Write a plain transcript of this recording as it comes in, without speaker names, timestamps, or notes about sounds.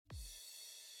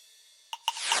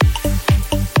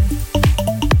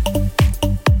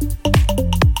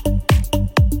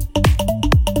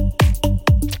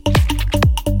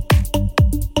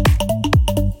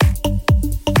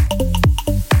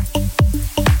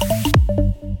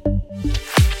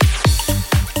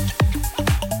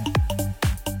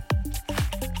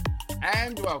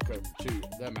welcome to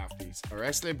the Mouthpiece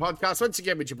Wrestling Podcast. Once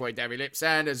again with your boy, Davey Lips.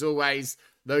 And as always,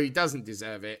 though he doesn't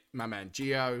deserve it, my man,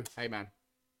 Gio. Hey, man.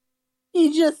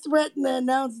 He just threatened to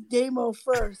announce Damo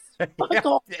first. Fuck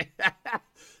off.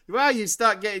 Well, you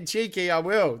start getting cheeky, I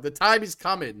will. The time is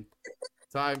coming.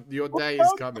 Your day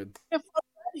is coming. If I'm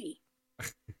ready.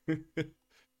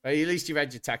 At least you've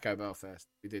had your Taco Bell first.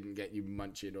 We didn't get you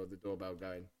munching or the doorbell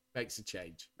going. Makes a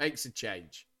change.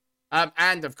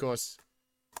 And, of course,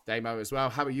 Damo as well.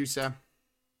 How are you, sir?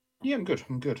 Yeah, I'm good.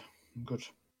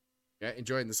 Yeah,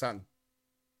 enjoying the sun.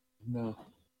 No.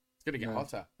 It's going to get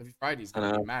hotter. Every Friday's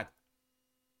going to be mad.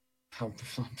 I'm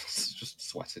just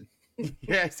sweating.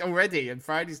 Yeah, it's already. And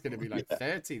Friday's going to be like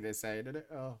 30, they're saying, isn't it?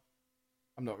 Oh,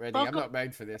 I'm not ready. I'm not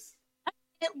made for this. I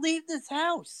can't leave this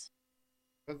house.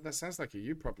 Well, that sounds like a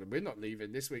you problem. We're not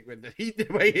leaving this week when the heat the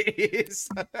way it is.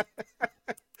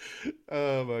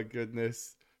 Oh, my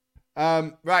goodness.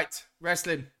 Right,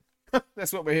 wrestling.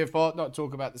 That's what we're here for, not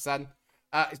talk about the sun.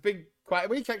 It's been quite a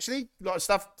week, actually. A lot of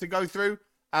stuff to go through.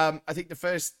 I think the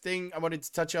first thing I wanted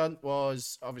to touch on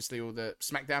was obviously all the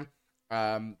SmackDown.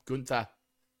 Gunther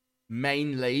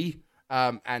mainly.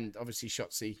 And obviously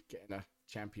Shotzi getting a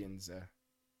Champions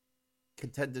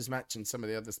Contenders match and some of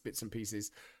the other bits and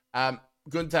pieces.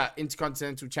 Gunther,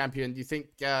 Intercontinental Champion. Do you think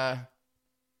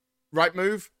right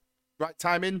move, right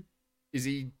timing? Is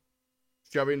he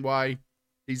showing why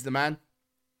he's the man?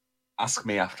 Ask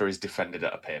me after he's defended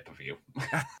at a pay-per-view.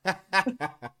 I'll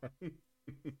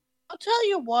tell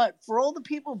you what, for all the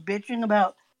people bitching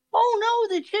about, oh no,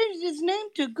 they changed his name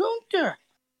to Gunther.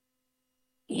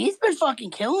 He's been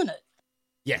fucking killing it.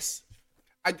 Yes.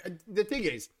 The thing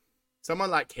is,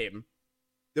 someone like him,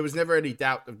 there was never any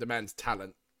doubt of the man's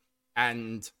talent.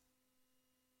 And,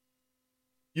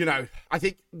 you know, I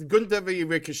think Gunther v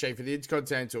Ricochet for the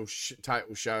Intercontinental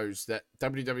title shows that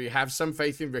WWE have some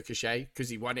faith in Ricochet because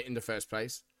he won it in the first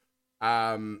place.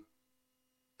 I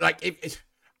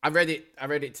read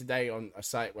it today on a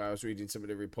site where I was reading some of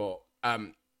the report.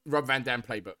 Rob Van Dam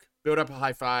playbook. Build up a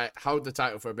high flyer, hold the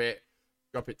title for a bit,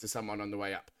 drop it to someone on the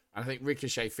way up. And I think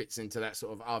Ricochet fits into that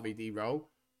sort of RVD role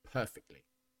perfectly.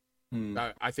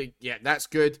 So I think, yeah, that's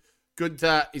good.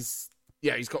 Gunther is,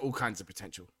 yeah, he's got all kinds of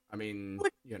potential. I mean,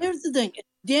 you know. Here's the thing.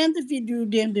 Damned if you do,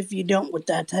 damned if you don't with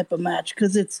that type of match.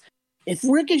 Because it's, if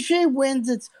Ricochet wins,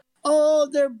 it's, oh,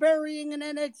 they're burying an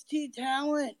NXT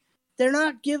talent. They're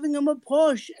not giving him a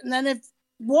push. And then if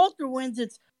Walter wins,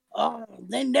 it's, oh,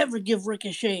 they never give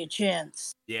Ricochet a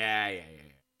chance. Yeah.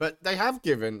 But they have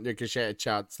given Ricochet a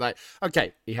chance. Like,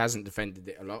 okay, he hasn't defended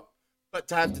it a lot. But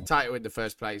to have the title in the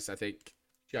first place, I think,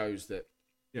 shows that,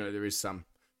 you know, there is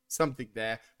something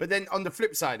there. But then on the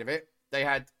flip side of it, they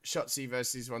had Shotzi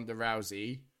versus Ronda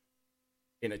Rousey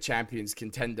in a Champions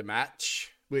Contender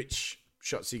match, which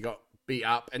Shotzi got beat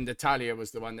up, and Natalya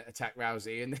was the one that attacked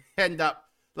Rousey, and they end up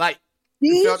like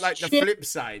it felt like the flip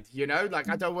side, you know? Like,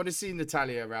 I don't want to see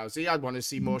Natalya Rousey. I want to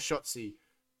see more Shotzi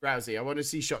Rousey. I want to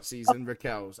see Shotzi's and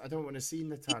Raquel's. I don't want to see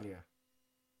Natalya.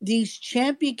 These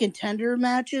champion contender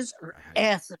matches are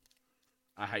ass.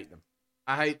 I hate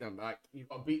them. Like, you've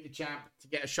got to beat the champ to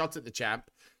get a shot at the champ.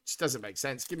 Just doesn't make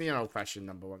sense. Give me an old-fashioned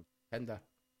number one contender.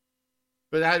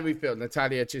 But how do we feel?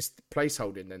 Natalya just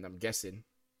placeholding then, I'm guessing.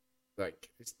 Like,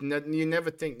 you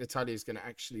never think Natalya's going to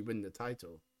actually win the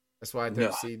title. That's why I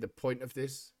don't see the point of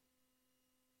this.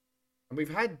 And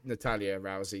we've had Natalya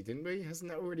Rousey, didn't we?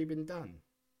 Hasn't that already been done?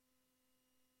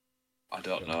 I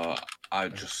don't know.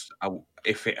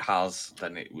 If it has,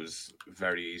 then it was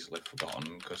very easily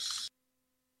forgotten because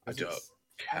I don't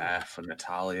care for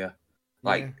Natalya.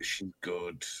 Like, she's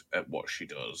good at what she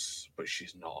does, but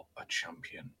she's not a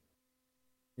champion.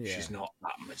 Yeah. She's not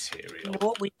that material. You know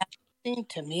what we have seen?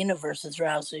 Tamina versus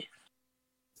Rousey.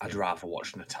 I'd rather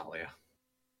watch Natalya.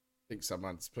 I think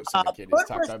someone's put something in his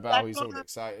Taco Bell. He's all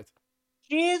excited.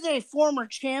 She is a former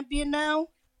champion now.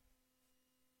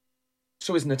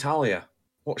 So is Natalya.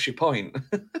 What's your point?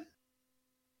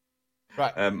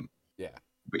 Right. Yeah.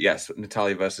 But yes,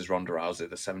 Natalya versus Ronda Rousey,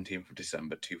 the 17th of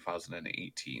December,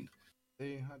 2018.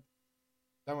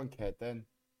 No one cared then.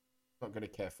 Not going to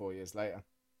care 4 years later.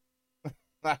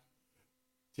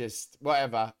 Just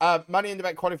whatever. Money in the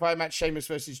Bank qualifier match, Sheamus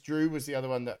versus Drew was the other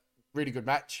one. That really good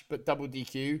match, but double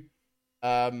DQ.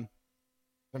 I'm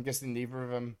guessing neither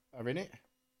of them are in it,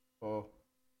 or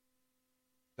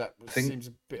seems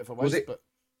a bit of a waste.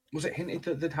 Was it hinted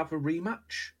that they'd have a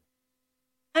rematch?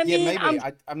 I mean, maybe.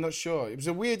 I'm not sure. It was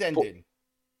a weird ending.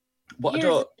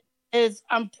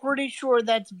 I'm pretty sure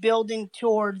that's building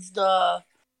towards the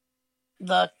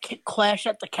clash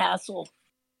at the castle.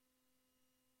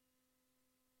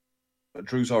 But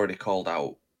Drew's already called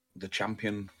out the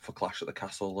champion for Clash at the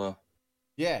Castle, though.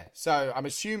 Yeah, so I'm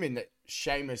assuming that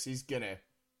Sheamus is gonna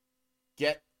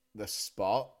get the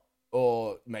spot,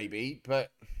 or maybe,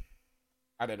 but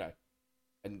I don't know.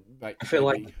 And like, I feel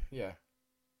maybe, like yeah,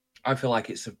 I feel like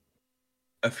it's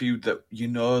a feud that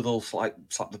they'll like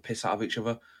slap the piss out of each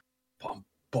other. But I'm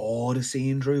bored of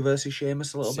seeing Drew versus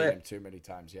Sheamus a little seen him bit. too many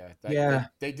times. Yeah, Yeah,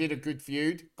 they did a good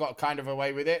feud, got kind of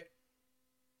away with it.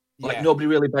 like Yeah, nobody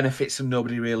really benefits and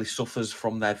nobody really suffers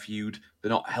from their feud. They're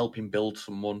not helping build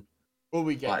someone. all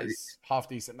we get Like, is half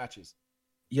decent matches.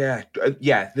 yeah,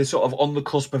 they're sort of on the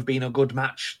cusp of being a good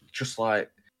match. Just like,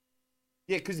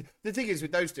 Yeah, because the thing is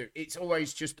with those two, it's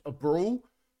always just a brawl,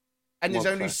 and there's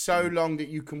love only fest. so long that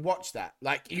you can watch that.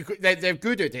 Like they're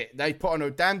good at it. They put on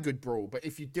a damn good brawl, but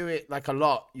if you do it like a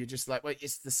lot, you're just like, wait,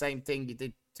 it's the same thing you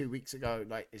did 2 weeks ago.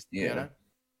 Like, it's you Yeah.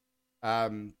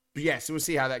 know. But yeah, so we'll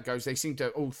see how that goes. They seem to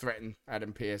all threaten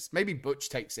Adam Pearce. Maybe Butch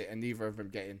takes it, and neither of them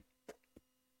get in.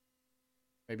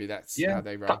 Maybe that's how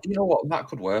they roll. You know what? That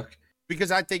could work.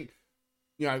 Because I think,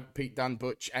 Pete Dunne,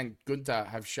 Butch, and Gunther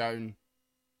have shown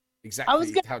I exactly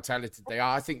was gonna- how talented they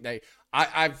are. I think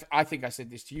I think I said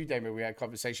this to you, Damon. We had a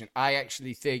conversation. I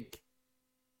actually think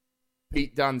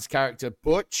Pete Dunne's character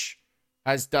Butch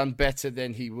has done better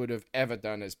than he would have ever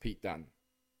done as Pete Dunne.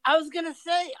 I was gonna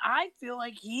say, I feel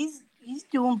like he's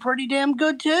doing pretty damn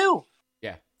good too.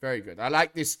 Yeah, very good. I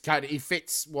like this kind of. He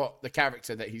fits the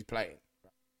character that he's playing.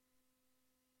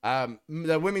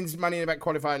 The women's Money in the Bank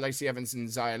qualifier: Lacey Evans and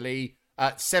Xia Li.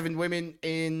 7 women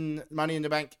in Money in the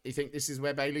Bank. You think this is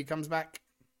where Bayley comes back?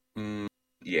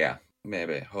 Yeah,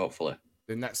 maybe. Hopefully.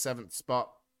 In that 7th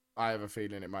spot, I have a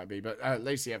feeling it might be. But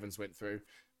Lacey Evans went through.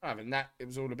 Other than that, it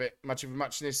was all a bit much of a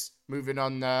muchness. Moving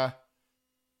on, the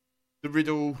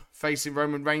Riddle facing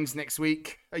Roman Reigns next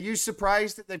week. Are you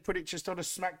surprised that they put it just on a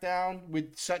SmackDown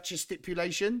with such a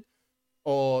stipulation?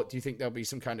 Or do you think there'll be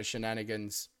some kind of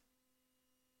shenanigans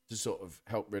to sort of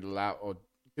help Riddle out? Or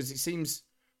because it seems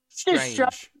strange.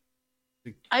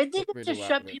 I think put it just Riddle out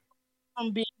shut of it. people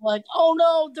from being like, "Oh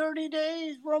no, 30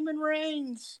 days, Roman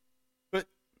Reigns."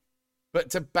 But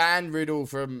to ban Riddle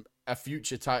from a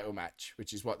future title match,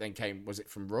 which is what then came, was it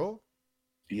from Raw?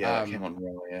 Yeah, that came on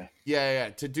Raw, yeah. Yeah.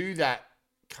 To do that,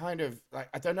 kind of like,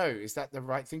 I don't know, is that the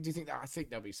right thing? Do you think that? I think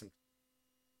there'll be some.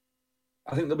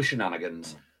 I think there'll be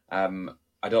shenanigans.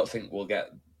 I don't think we'll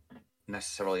get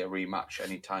necessarily a rematch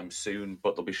anytime soon,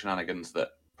 but there'll be shenanigans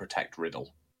that protect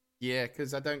Riddle. Yeah,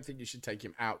 because I don't think you should take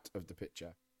him out of the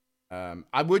picture.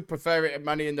 I would prefer it at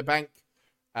Money in the Bank.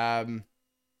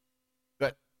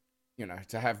 But,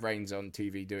 to have Reigns on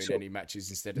TV doing any matches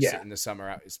instead of sitting the summer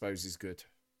out, I suppose, is good.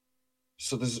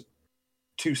 So there's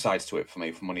 2 sides to it for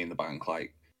me for Money in the Bank.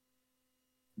 Like,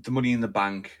 the Money in the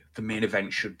Bank, the main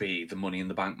event should be the Money in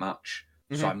the Bank match.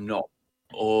 So I'm not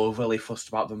overly fussed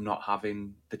about them not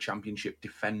having the championship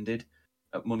defended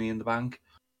at Money in the Bank.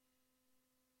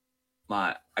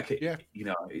 Like,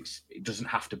 it doesn't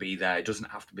have to be there. It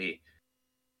doesn't have to be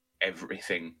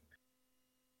everything.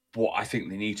 What I think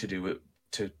they need to do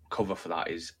to cover for that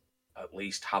is at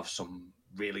least have some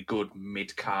really good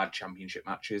mid-card championship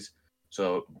matches.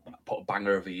 So put a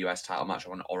banger of a US title match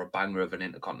on, or a banger of an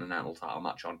Intercontinental title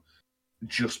match on,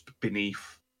 just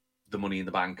beneath the Money in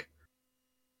the Bank.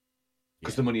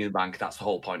 Because the Money in the Bank, that's the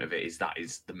whole point of it, that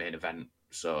is the main event.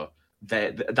 So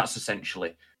that's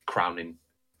essentially crowning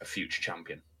a future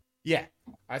champion. Yeah,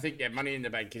 I think Money in the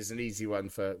Bank is an easy one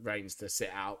for Reigns to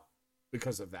sit out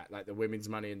because of that. Like the women's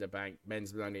Money in the Bank,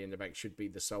 men's Money in the Bank should be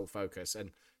the sole focus. And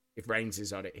if Reigns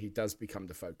is on it, he does become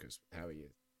the focus with how he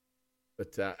is.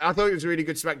 But I thought it was a really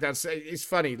good SmackDown. So it's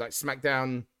funny, like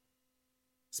SmackDown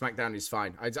is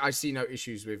fine. I see no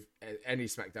issues with any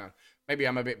SmackDown. Maybe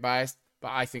I'm a bit biased,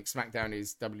 but I think SmackDown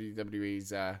is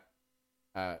WWE's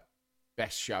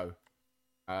best show.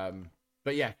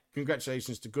 But yeah,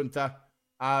 congratulations to Gunther.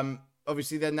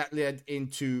 Obviously, then that led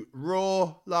into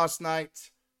Raw last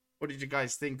night. What did you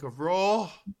guys think of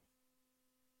Raw?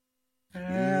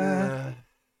 Yeah.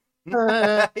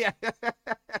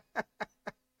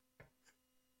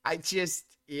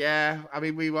 I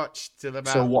mean, we watched till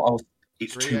about. So what else?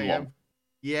 It's 3 too a.m. long.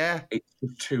 Yeah. It's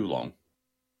just too long.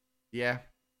 Yeah.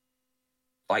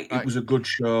 Like, it was a good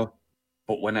show,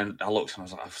 but when I looked and I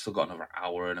was like, I've still got another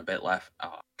hour and a bit left.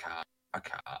 Oh, I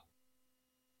can't.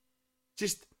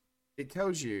 Just, it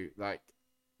tells you, like,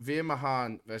 Veer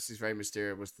Mahan versus Rey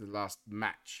Mysterio was the last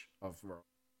match of Raw.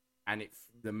 And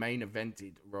the main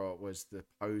evented Raw was the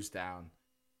pose down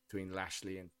between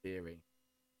Lashley and Theory.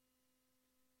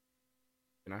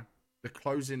 The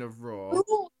closing of Raw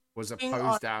was a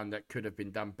pose down that could have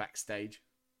been done backstage.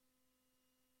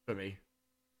 For me.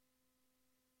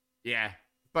 Yeah.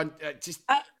 But I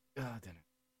don't know.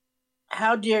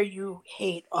 How dare you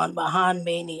hate on Mahan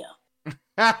Mania?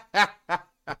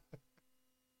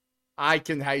 I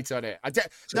can hate on it.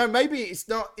 No, maybe it's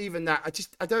not even that.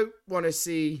 I don't want to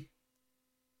see.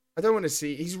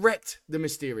 He's wrecked the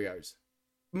Mysterios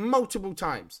multiple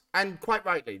times, and quite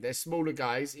rightly. They're smaller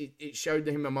guys. It showed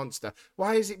him a monster.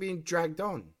 Why is it being dragged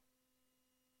on?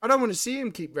 I don't want to see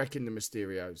him keep wrecking the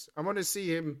Mysterios. I want to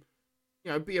see him,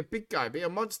 be a big guy, be a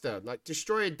monster, like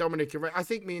destroy Dominic and Ray. I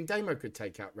think me and Damo could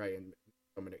take out Ray and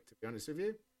Dominic, to be honest with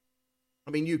you.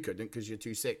 I mean, you couldn't because you're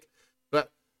too sick.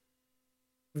 But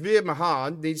Veer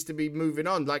Mahan needs to be moving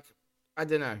on. Like, I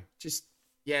don't know. Just,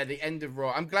 the end of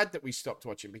Raw. I'm glad that we stopped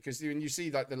watching because when you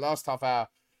see, like, the last half hour,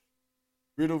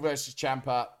 Riddle versus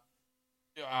Ciampa,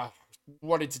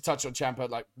 wanted to touch on Ciampa,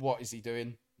 like, what is he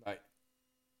doing? Like,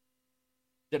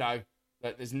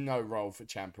 like, there's no role for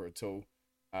Ciampa at all.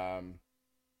 And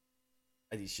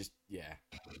he's just,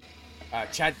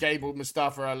 Chad Gable,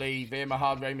 Mustafa Ali, Veer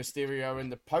Mahan, Rey Mysterio, and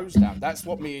the pose down. That's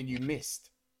what me and you missed.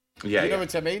 Yeah, you know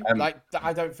what I mean?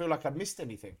 I don't feel like I missed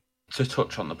anything. To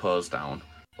touch on the pose down,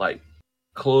 like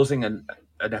closing an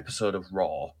episode of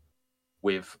Raw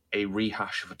with a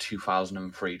rehash of a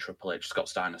 2003 Triple H Scott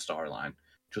Steiner storyline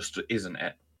just isn't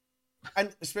it.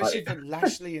 And especially for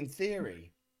Lashley and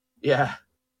Theory. Yeah.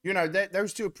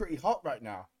 Those two are pretty hot right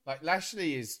now. Like,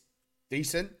 Lashley is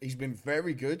decent. He's been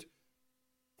very good.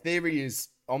 Theory is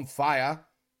on fire.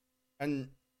 And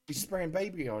he's spraying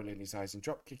baby oil in his eyes and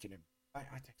drop kicking him.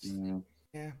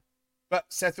 Yeah. But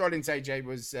Seth Rollins, AJ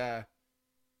was, I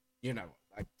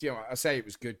say it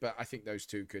was good, but I think those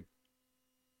two could.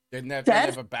 They're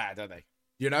never bad, are they?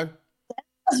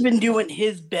 Has been doing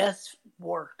his best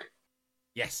work.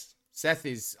 Yes. Seth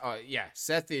is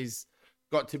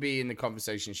got to be in the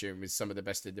conversation sharing with some of the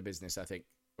best in the business, I think,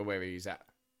 for where he's at.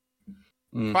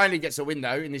 Finally gets a win,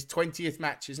 though, in his 20th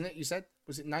match, isn't it? You said?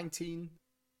 Was it 19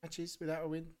 matches without a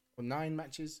win? Or 9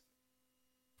 matches?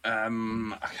 I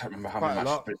can't remember how many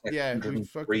matches. Yeah,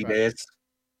 3 days.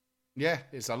 Yeah,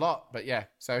 it's a lot, but yeah.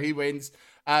 So he wins.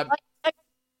 I've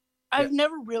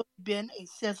never really been a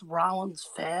Seth Rollins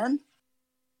fan,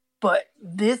 but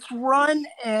this run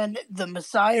and the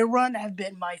Messiah run have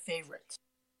been my favorites.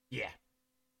 Yeah,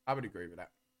 I would agree with that.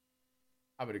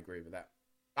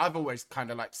 I've always kind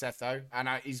of liked Seth, though, and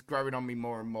he's growing on me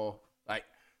more and more. Like,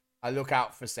 I look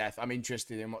out for Seth. I'm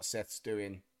interested in what Seth's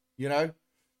doing,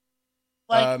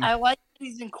 I like that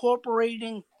he's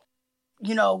incorporating,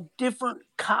 different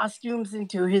costumes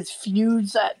into his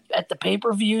feuds at the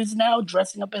pay-per-views now,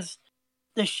 dressing up as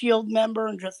the Shield member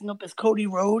and dressing up as Cody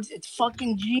Rhodes. It's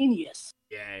fucking genius.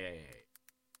 Yeah.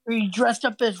 He dressed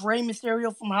up as Rey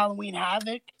Mysterio from Halloween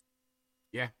Havoc.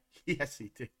 Yeah. Yes,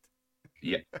 he did.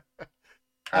 Yeah.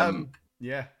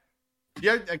 Yeah.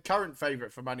 A current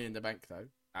favourite for Money in the Bank, though,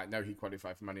 I know he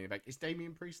qualified for Money in the Bank, is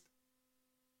Damian Priest.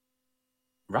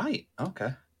 Right,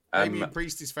 okay. Damian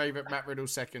Priest is favourite, Matt Riddle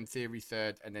second, Theory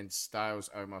third, and then Styles,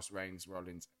 Omos, Reigns,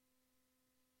 Rollins.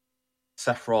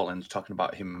 Seth Rollins, talking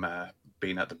about him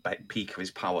being at the peak of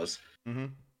his powers. Mm-hmm.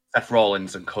 Seth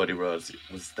Rollins and Cody Rhodes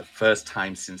was the first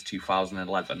time since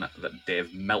 2011 that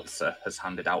Dave Meltzer has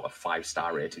handed out a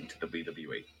 5-star rating to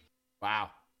WWE. Wow.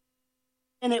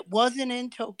 And it wasn't in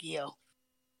Tokyo.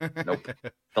 Nope.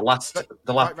 The last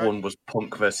one was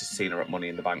Punk versus Cena at Money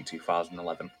in the Bank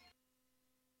 2011.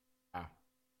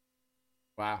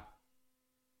 Wow.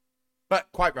 But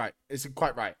quite right. It's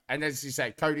quite right. And as you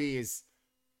say, Cody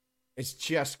it's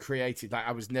just created. Like,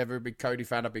 I was never a big Cody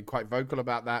fan. I've been quite vocal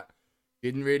about that.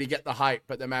 Didn't really get the hype,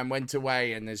 but the man went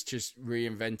away and has just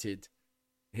reinvented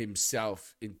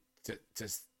himself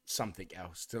into something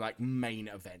else, to like main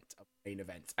event.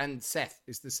 And Seth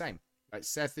is the same. Like,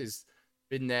 Seth has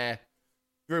been there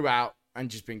throughout and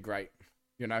just been great,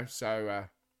 So,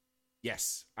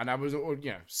 yes. And I was,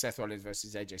 Seth Rollins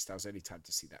versus AJ Styles, any time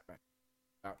to see that,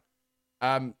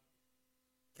 man.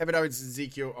 Kevin Owens and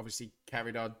Ezekiel obviously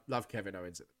carried on. Love Kevin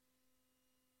Owens.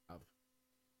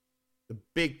 The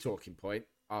big talking point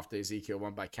after Ezekiel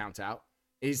won by count out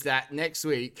is that next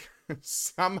week,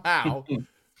 somehow,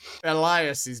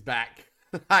 Elias is back.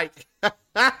 Like,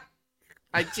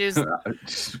 I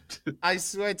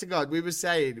swear to God, we were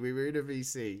in a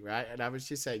VC, right? And I was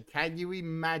just saying, can you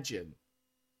imagine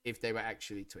if they were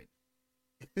actually twins?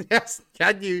 Yes,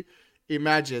 can you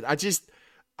imagine?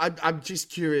 I'm just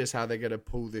curious how they're going to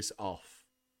pull this off,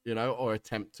 or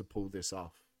attempt to pull this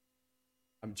off.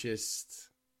 I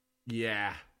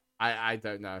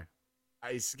don't know.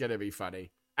 It's going to be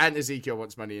funny. And Ezekiel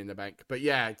wants Money in the Bank. But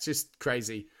yeah, it's just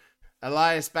crazy.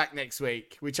 Elias back next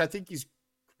week, which I think is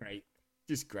great.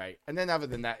 Just great. And then other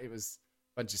than that, it was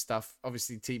a bunch of stuff.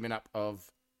 Obviously, teaming up of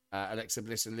Alexa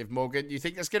Bliss and Liv Morgan. Do you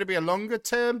think that's going to be a longer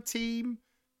term team?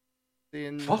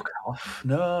 Fuck off!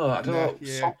 No, I don't.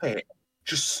 Yeah. Stop it!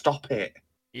 Just stop it!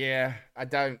 Yeah, I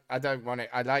don't want it.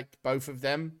 I like both of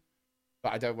them,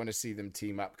 but I don't want to see them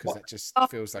team up because that just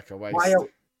feels like a waste.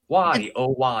 Why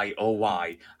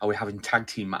are we having tag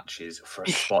team matches for a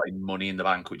spot in Money in the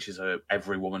Bank, which is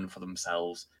every woman for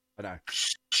themselves? I know.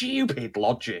 Stupid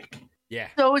logic. Yeah.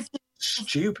 So it's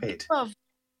Stupid.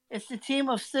 It's the team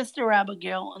of Sister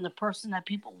Abigail and the person that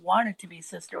people wanted to be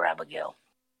Sister Abigail.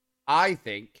 I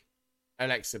think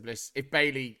Alexa Bliss, if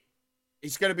Bayley,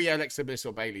 it's going to be Alexa Bliss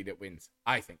or Bayley that wins,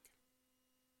 I think.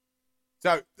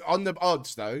 So, on the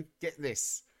odds, though, get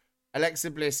this.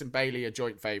 Alexa Bliss and Bayley are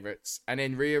joint favourites. And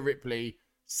then Rhea Ripley,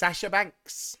 Sasha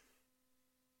Banks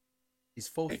is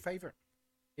fourth favourite.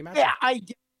 Imagine. Yeah, I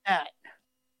get that.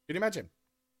 Can you imagine?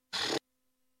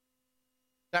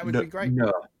 That would be great.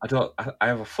 No, I don't. I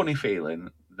have a funny feeling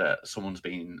that someone's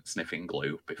been sniffing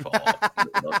glue before.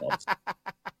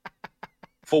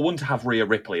 For one to have Rhea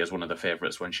Ripley as one of the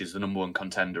favourites when she's the number one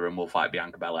contender and will fight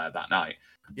Bianca Belair that night.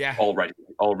 Yeah.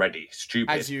 Already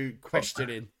stupid. As you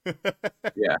questioning.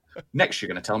 Yeah. Next, you're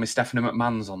going to tell me Stephanie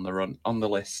McMahon's on the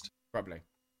list. Probably.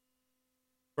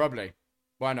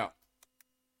 Why not?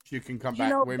 You can come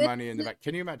back, win Money in the Bank.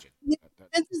 Can you imagine?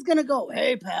 Vince is going to go,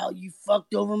 hey, pal, you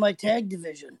fucked over my tag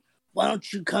division. Why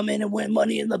don't you come in and win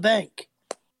Money in the Bank?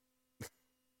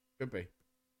 Could be.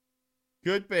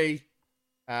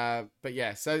 But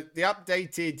yeah, so the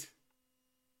updated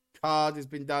card has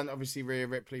been done. Obviously, Rhea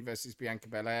Ripley versus Bianca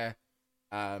Belair.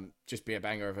 Just be a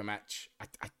banger of a match.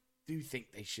 I do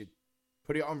think they should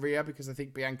put it on Rhea because I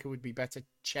think Bianca would be better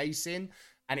chasing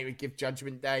and it would give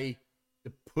Judgment Day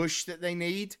the push that they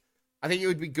need. I think it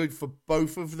would be good for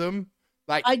both of them.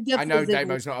 Like, I know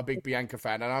Damo's not a big Bianca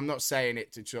fan, and I'm not saying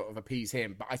it to sort of appease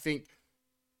him, but I think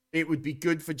it would be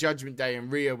good for Judgment Day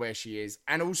and Rhea where she is,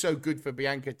 and also good for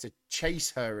Bianca to chase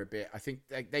her a bit. I think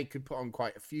they could put on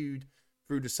quite a feud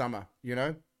through the summer, you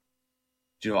know?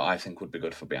 Do you know what I think would be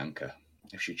good for Bianca?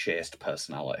 If she chased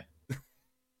personality.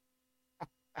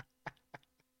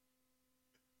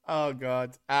 Oh,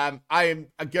 God. I am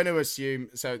going to assume,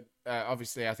 so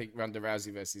obviously I think Ronda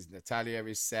Rousey versus Natalya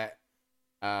is set.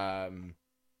 I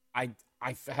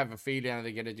have a feeling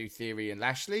they're going to do Theory and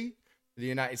Lashley for the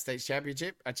United States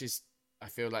Championship. I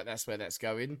feel like that's where that's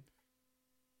going,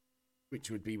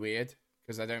 which would be weird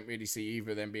because I don't really see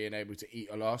either of them being able to eat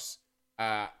a loss.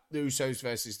 The Usos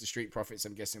versus the Street Profits,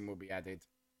 I'm guessing, will be added,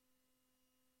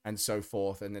 and so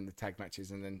forth, and then the tag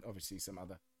matches, and then obviously some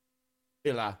other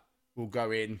filler will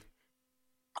go in.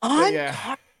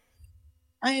 I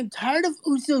am tired of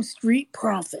Uso Street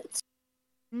Profits.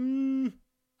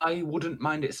 I wouldn't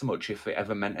mind it so much if it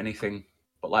ever meant anything,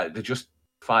 but like they just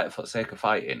fight for the sake of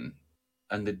fighting,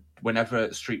 and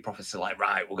whenever Street Profits are like,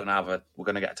 right, we're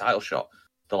gonna get a title shot,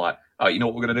 they're like, oh, you know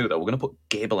what we're gonna do though? We're gonna put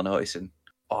Gable and Otis in.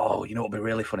 Oh, you know what would be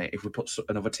really funny if we put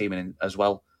another team in as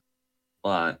well.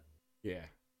 Like, yeah,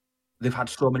 they've had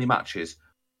so many matches,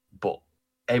 but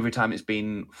every time it's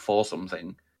been for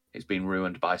something, it's been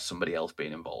ruined by somebody else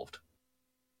being involved.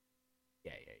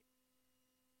 Yeah.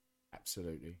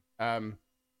 Absolutely. And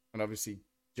obviously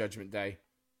Judgment Day.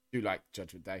 I do like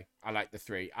Judgment Day. I like the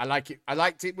three. I like it. I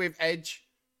liked it with Edge.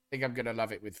 I think I'm gonna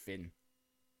love it with Finn.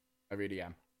 I really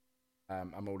am.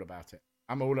 I'm all about it.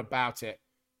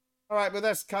 All right, well,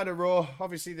 that's kind of Raw.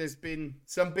 Obviously, there's been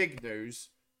some big news.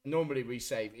 Normally, we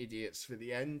save idiots for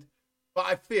the end. But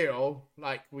I feel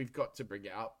like we've got to bring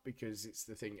it up because it's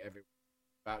the thing everyone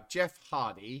about. Jeff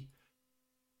Hardy,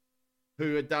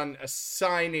 who had done a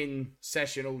sign-in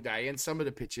session all day, and some of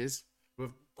the pictures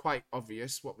were quite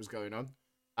obvious what was going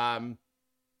on,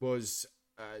 was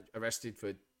arrested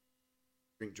for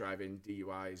drink driving,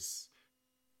 DUIs,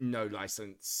 no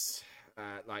license,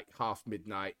 like half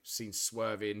midnight, seen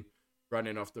swerving,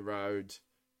 running off the road.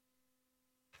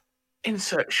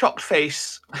 Insert shocked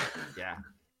face. Yeah.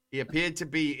 He appeared to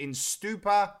be in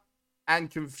stupor and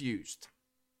confused.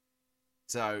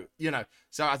 So,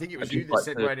 so I think it was you that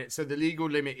said, right, so the legal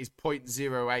limit is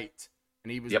 0.08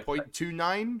 and he was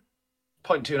 0.29?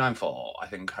 0.294, I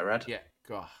think I read. Yeah,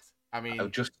 God. I mean, I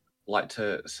would just like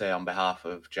to say on behalf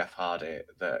of Jeff Hardy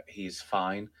that he's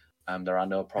fine. There are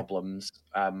no problems.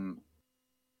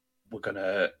 We're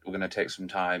gonna take some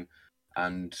time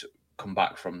and come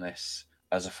back from this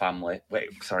as a family.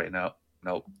 Wait, sorry, no.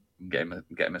 I'm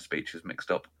getting my speeches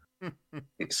mixed up.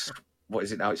 It's what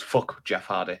is it now? It's fuck Jeff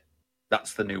Hardy.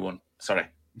 That's the new one. Sorry.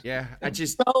 Yeah,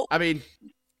 Mrs.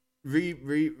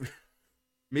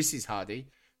 Hardy,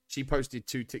 she posted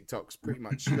 2 TikToks pretty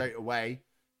much straight away,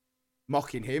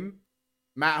 mocking him.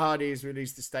 Matt Hardy has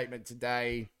released a statement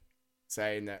today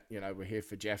saying that, we're here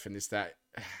for Jeff and this, that.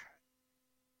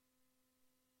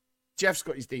 Jeff's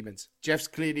got his demons. Jeff's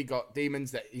clearly got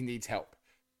demons that he needs help.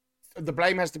 The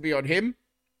blame has to be on him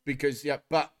because,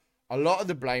 but a lot of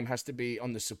the blame has to be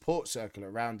on the support circle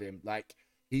around him. Like,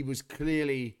 he was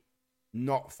clearly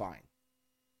not fine.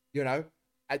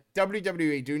 At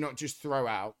WWE, do not just throw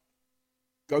out,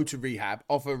 go to rehab,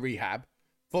 offer rehab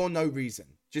for no reason,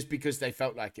 just because they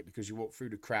felt like it, because you walked through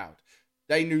the crowd.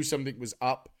 They knew something was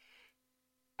up,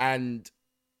 and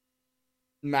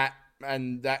Matt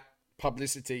and that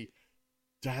publicity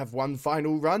to have one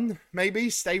final run, maybe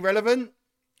stay relevant.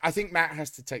 I think Matt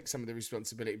has to take some of the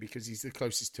responsibility because he's the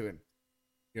closest to him.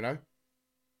 I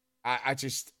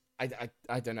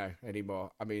don't know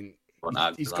anymore. I mean,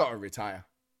 he's got to retire.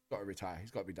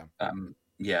 He's got to be done.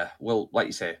 Yeah. Well, like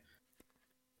you say,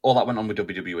 all that went on with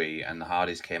WWE, and the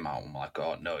Hardys came out and were like,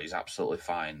 "Oh no, he's absolutely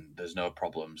fine. There's no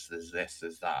problems. There's this,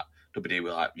 there's that." WWE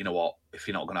were like, "You know what? If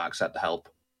you're not going to accept the help,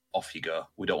 off you go.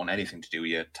 We don't want anything to do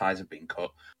with you. Ties have been cut.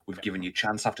 We've given you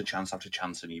chance after chance after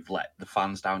chance, and you've let the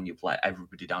fans down. You've let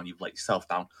everybody down. You've let yourself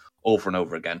down over and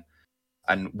over again."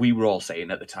 And we were all saying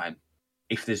at the time,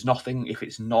 if there's nothing, if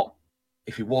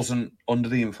he wasn't under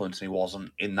the influence and he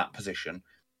wasn't in that position,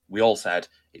 we all said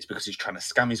it's because he's trying to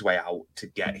scam his way out to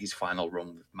get his final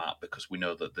run with Matt, because we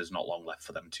know that there's not long left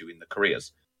for them two in their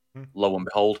careers. Lo and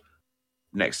behold,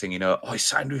 next thing you know, he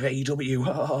signed with AEW.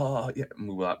 Oh, yeah. And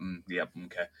we were like, yeah,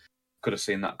 okay. Could have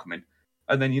seen that coming.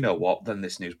 And then you know what? Then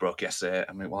this news broke yesterday,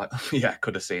 and we were like, yeah,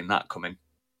 could have seen that coming.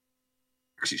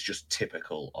 Because it's just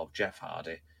typical of Jeff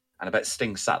Hardy. And I bet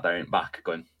Sting sat there in back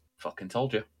going, fucking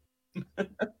told you. I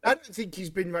don't think he's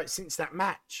been right since that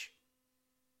match.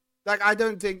 Like, I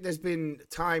don't think there's been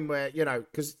time where,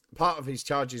 because part of his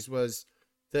charges was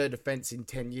third offense in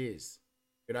 10 years,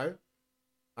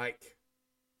 Like,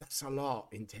 that's a lot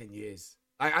in 10 years.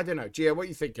 I don't know. Gia, what are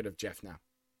you thinking of Jeff now?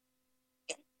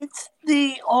 It's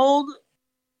the old,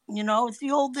 it's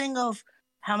the old thing of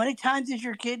how many times is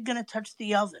your kid going to touch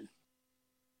the oven?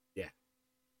 Yeah.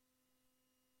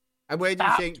 And where do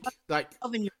you think, like...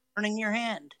 oven, you're burning your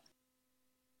hand.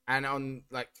 And on,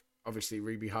 like, obviously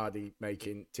Ruby Hardy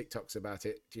making TikToks about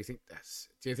it. Do you think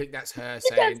that's her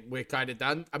saying we're kind of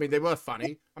done? I mean, they were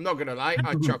funny. I'm not going to lie.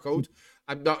 I chuckled.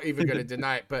 I'm not even going to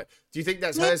deny it. But do you think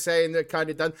that's her saying they're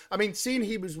kind of done? I mean, seeing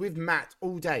he was with Matt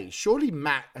all day, surely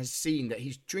Matt has seen that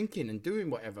he's drinking and doing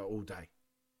whatever all day.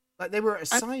 Like, they were at a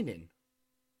signing.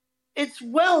 It's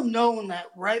well known that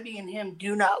Ruby and him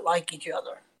do not like each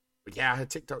other. Yeah, her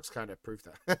TikToks kind of prove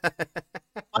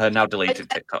that. Now deleted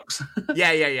TikToks.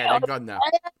 Yeah. They're gone now.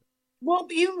 Well,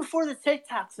 even before the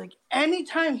TikToks, like,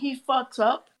 anytime he fucks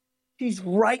up, she's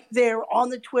right there on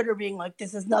the Twitter being like,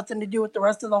 this has nothing to do with the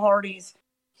rest of the Hardys.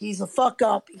 He's a fuck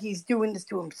up. He's doing this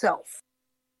to himself.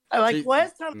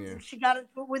 Last time she got into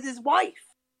it with his wife.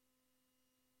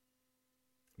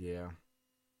 Yeah.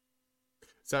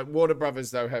 So Warner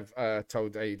Brothers, though, have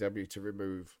told AEW to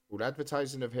remove all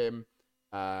advertising of him.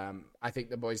 I think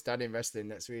the boy's done in wrestling.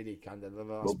 That's really kind of the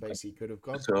last place he could have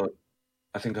gone. So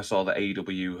I think I saw that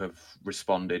AEW have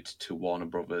responded to Warner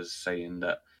Brothers saying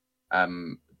that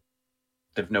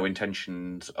they've no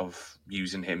intentions of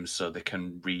using him, so they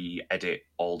can re-edit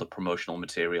all the promotional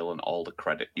material and all the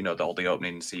credit, all the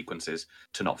opening sequences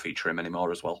to not feature him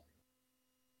anymore as well.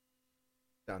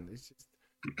 Done. It's just,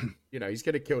 he's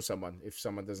going to kill someone if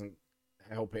someone doesn't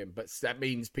help him. But that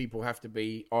means people have to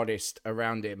be honest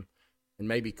around him and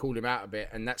maybe call him out a bit.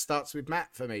 And that starts with Matt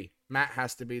for me. Matt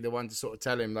has to be the one to sort of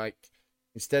tell him, like,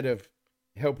 instead of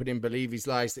helping him believe his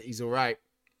lies, that he's all right.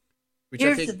 Which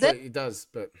I think that he does,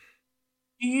 but...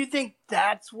 Do you think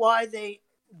that's why they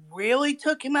really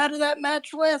took him out of that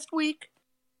match last week?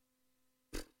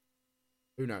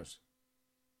 Who knows?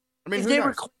 I mean, who they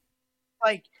knows? Were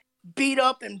like beat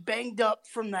up and banged up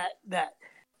from that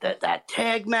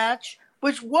tag match,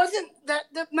 which wasn't that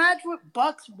the match with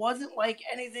Bucks wasn't like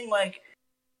anything like,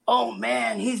 oh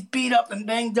man, he's beat up and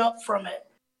banged up from it.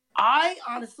 I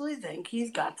honestly think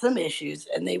he's got some issues,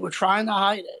 and they were trying to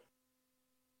hide it.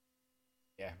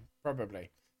 Yeah, probably.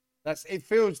 It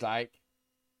feels like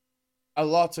a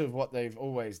lot of what they've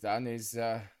always done is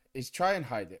try and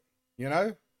hide it,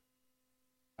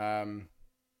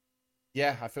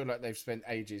 Yeah, I feel like they've spent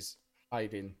ages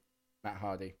hiding Matt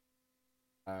Hardy.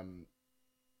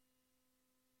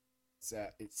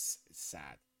 It's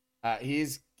sad. He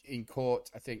is in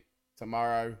court, I think,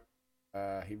 tomorrow.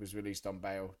 He was released on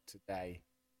bail today,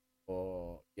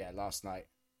 last night.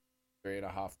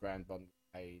 $3,500 bond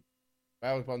paid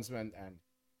bail bondsman and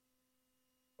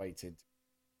waited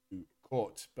to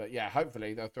court. But yeah,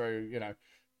 hopefully they'll throw,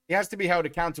 he has to be held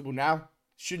accountable now.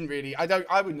 shouldn't really. I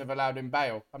wouldn't have allowed him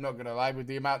bail. I'm not gonna lie. With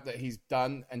the amount that he's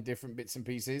done and different bits and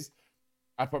pieces,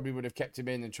 I probably would have kept him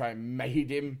in and tried and made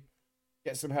him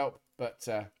get some help. But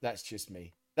that's just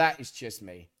me. That is just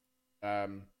me.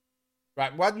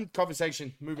 Right, one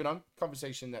conversation. Moving on.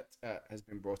 Conversation that has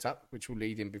been brought up, which will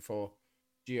lead in before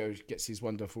Gio gets his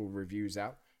wonderful reviews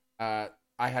out. I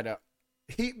had a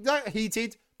not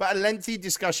heated, but a lengthy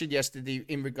discussion yesterday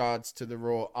in regards to the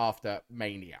Raw after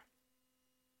Mania.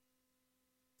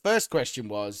 First question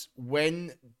was,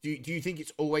 when do you think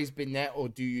it's always been there, or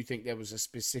do you think there was a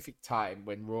specific time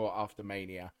when Raw after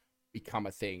Mania become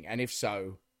a thing? And if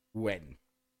so, when?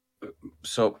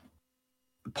 So,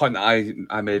 the point that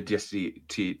I made yesterday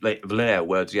to you, like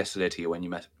words yesterday to you when you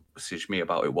messaged me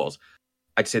about it was,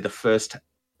 I'd say the first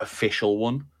official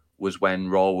one was when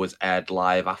Raw was aired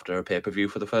live after a pay-per-view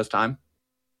for the first time.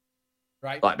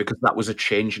 Right. Like, because that was a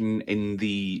change in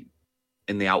the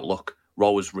outlook. Raw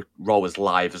was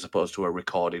live as opposed to a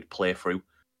recorded playthrough,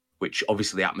 which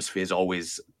obviously the atmosphere is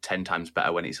always 10 times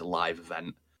better when it's a live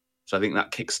event. So I think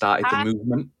that kickstarted the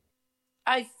movement.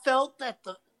 I felt that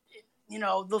the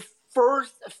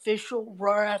first official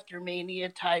Raw after Mania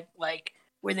type, like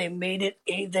where they made it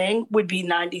a thing, would be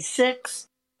 96,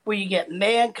 where you get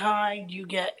Mankind, you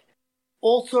get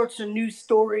all sorts of new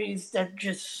stories that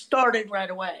just started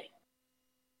right away.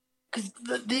 Because,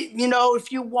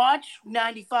 if you watch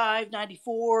 95,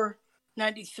 94,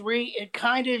 93, it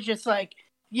kind of just like,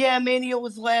 yeah, Mania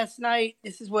was last night,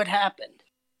 this is what happened.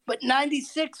 But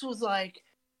 96 was like,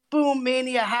 boom,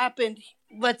 Mania happened,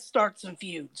 let's start some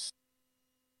feuds.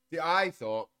 Yeah, I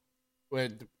thought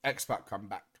when X-Pac come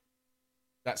back,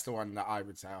 that's the one that I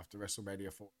would say after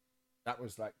WrestleMania 4. That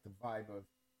was like the vibe of,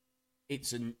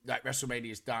 like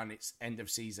WrestleMania's done, it's end of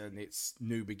season, it's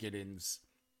new beginnings.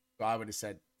 So I would have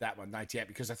said that one, 98,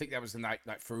 because I think that was the night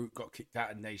like Farouk got kicked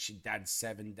out of Nation, Dan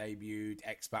 7 debuted,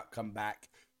 X-Pac come back,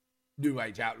 New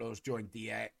Age Outlaws joined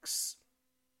DX.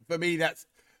 For me, that's...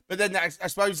 But then I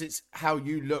suppose it's how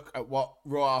you look at what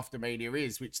Raw after Mania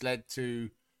is, which led to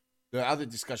the other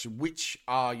discussion. Which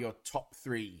are your top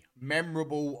 3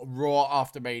 memorable Raw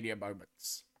after Mania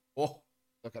moments? Oh,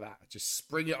 look at that. Just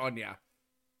spring it on you.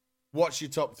 What's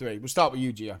your top 3? We'll start with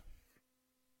you, Gio.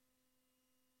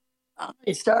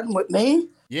 You starting with me?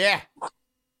 Yeah.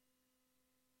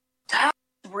 Top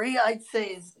 3, I'd say,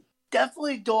 is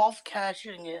definitely Dolph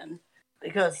cashing in,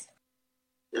 because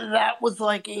that was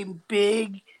like a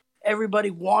big... Everybody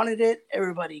wanted it.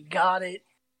 Everybody got it.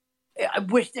 I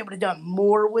wish they would have done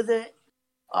more with it.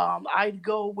 I'd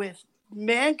go with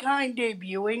Mankind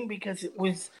debuting, because it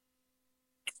was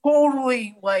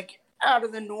totally like out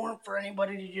of the norm for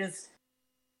anybody to just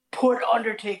put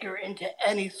Undertaker into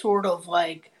any sort of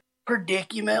like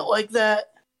predicament like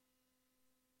that.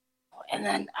 And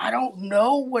then I don't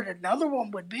know what another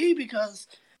one would be, because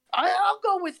I'll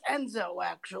go with Enzo,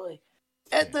 actually.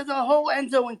 The whole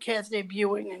Enzo and Cass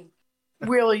debuting and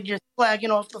really just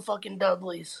flagging off the fucking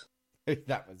Dudleys.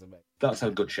 That was amazing. That's a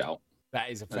good shout. That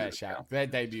is a fair shout. Their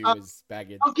debut was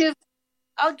bagging.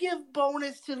 I'll give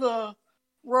bonus to the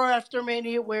Raw after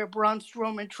Mania where Braun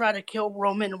Strowman tried to kill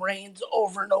Roman Reigns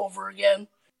over and over again.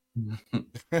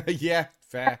 Yeah,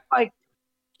 fair. Like,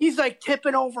 he's like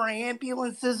tipping over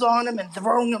ambulances on him and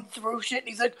throwing them through shit. And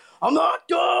he's like, I'm not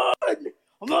done.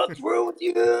 I'm not through with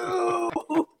you.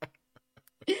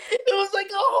 It was like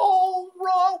a whole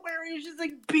Raw where he's just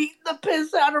like beating the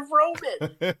piss out of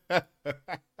Roman.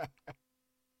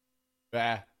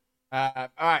 Fair. All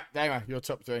right, Damo, your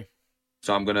top 3.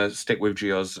 So I'm going to stick with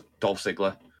Gio's Dolph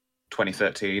Ziggler,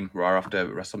 2013, Raw after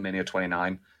WrestleMania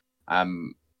 29.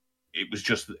 It was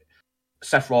just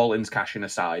Seth Rollins cash-in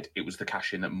aside, it was the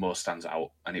cash-in that most stands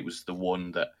out, and it was the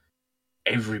one that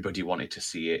everybody wanted to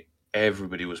see it.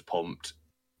 Everybody was pumped.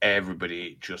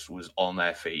 Everybody just was on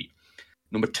their feet.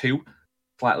 Number 2,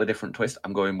 slightly different twist.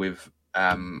 I'm going with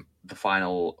the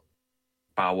final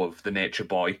bow of the Nature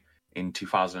Boy in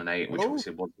 2008, which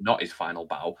obviously was not his final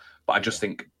bow. But I just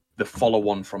think the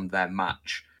follow-on from their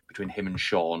match between him and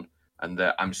Shawn, and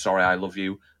the I'm sorry, I love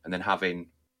you, and then having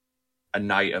a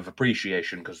night of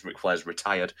appreciation because Ric Flair's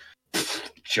retired.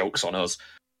 Jokes on us.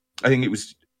 I think it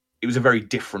was a very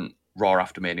different Raw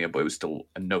after Mania, but it was still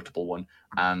a notable one.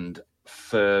 And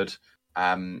third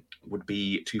would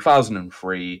be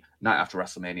 2003, night after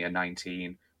WrestleMania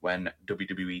 19, when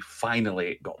WWE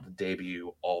finally got the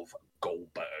debut of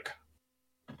Goldberg.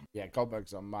 Yeah,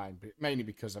 Goldberg's on mine, but mainly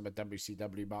because I'm a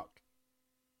WCW mark.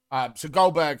 So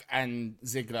Goldberg and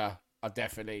Ziggler are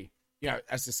definitely,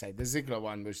 as I say, the Ziggler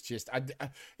one was just,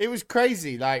 it was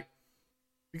crazy, like,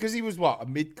 because he was a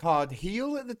mid-card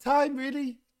heel at the time,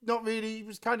 really? Not really. He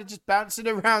was kind of just bouncing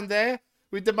around there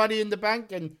with the Money in the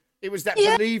Bank, and It was that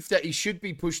Yeah. belief that he should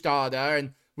be pushed harder,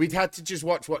 and we'd had to just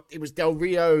watch what it was Del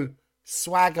Rio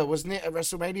Swagger, wasn't it, at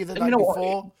WrestleMania the And night you know what?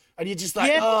 before? And you're just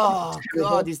like, Yeah. oh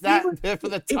God, is that there for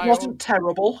the It title? wasn't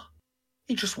terrible.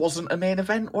 It just wasn't a main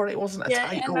event, or it wasn't a Yeah,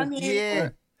 title. and I mean, Yeah.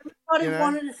 everybody You know?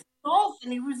 wanted to see golf,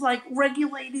 and he was like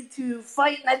regulated to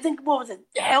fight. And I think what was it?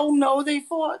 Hell no, they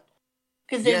fought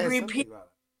because they Yeah, repeat. something like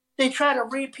that. They try to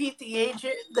repeat the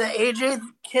AJ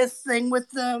kiss thing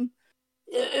with them.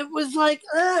 It was like,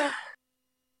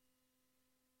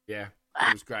 Yeah,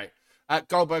 it was great.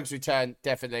 Goldberg's return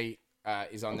definitely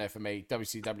is on there for me.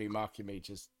 WCW marking me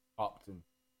just popped, and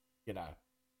you know,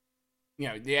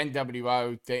 the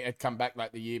NWO they had come back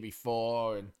like the year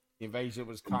before, and the invasion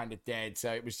was kind of dead,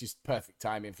 so it was just perfect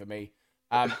timing for me.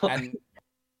 And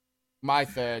my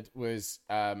third was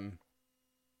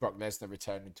Brock Lesnar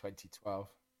return in 2012.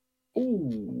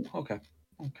 Ooh, okay.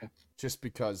 Just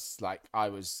because, like, I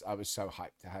was so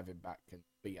hyped to have him back and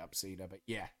beat up Cena, but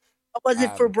yeah. was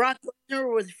it for Brock Lesnar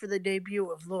or was it for the debut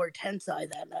of Lord Tensai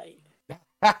that night?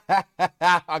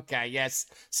 Okay, yes.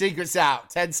 Secret's out.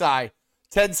 Tensai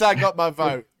got my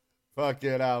vote.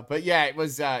 Fucking hell. But yeah, it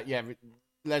was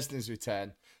Lesnar's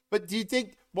return. But do you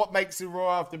think what makes the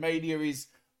Raw After Mania is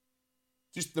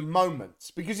just the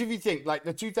moments? Because if you think, like,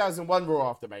 the 2001 Raw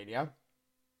After Mania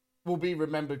will be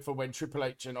remembered for when Triple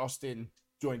H and Austin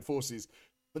joined forces,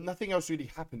 but nothing else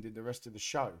really happened in the rest of the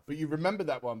show. But you remember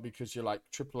that one because you're like,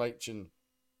 Triple H and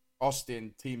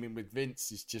Austin teaming with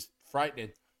Vince is just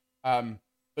frightening.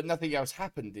 But nothing else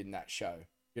happened in that show,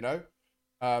 you know?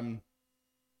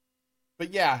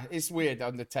 But yeah, it's weird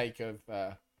on the take of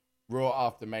Raw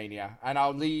After Mania. And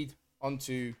I'll lead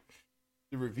onto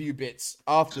the review bits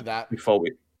after that.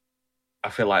 I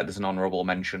feel like there's an honourable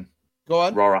mention. Go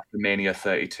on. Raw After Mania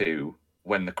 32,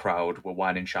 when the crowd were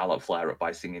winding Charlotte Flair up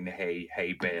by singing "Hey,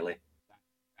 hey, Bailey."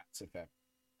 That's okay.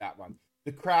 That one.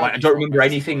 The crowd. Like, I don't remember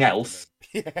anything else.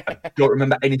 Yeah. I don't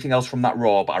remember anything else from that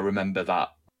Raw, but I remember that.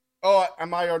 Oh,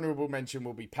 and my honourable mention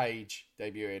will be Paige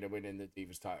debuting and winning the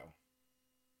Divas title.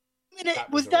 I mean,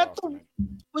 was that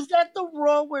the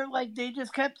Raw where like they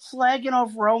just kept slagging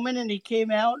off Roman and he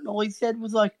came out and all he said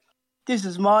was like, "This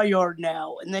is my yard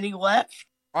now," and then he left?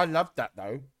 I loved that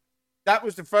though. That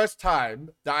was the first time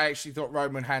that I actually thought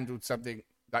Roman handled something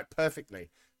like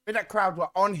perfectly. When that crowd were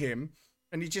on him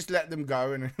and he just let them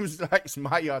go and it was like, "It's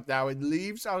my yard now," and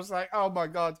leaves. I was like, oh my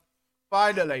God,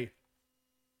 finally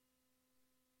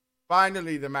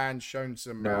the man's shown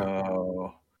some.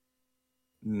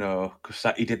 No, because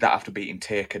he did that after beating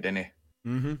Taker, didn't he?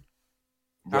 Mm-hmm.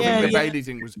 Roman Bailey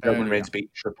thing was Reigns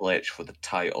beat Triple H for the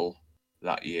title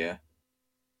that year,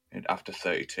 and after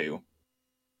 32.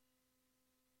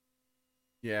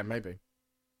 Yeah, maybe.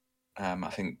 I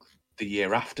think the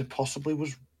year after possibly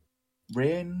was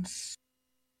Reigns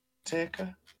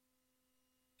Taker.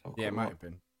 Yeah, it might have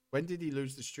been. When did he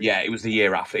lose the streak? Yeah, it was the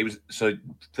year after. It was so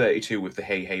 32 with the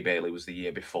Hey Hey Bailey was the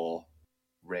year before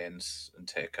Reigns and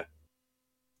Taker.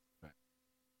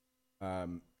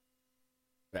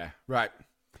 Yeah, right.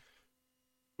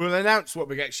 We'll announce what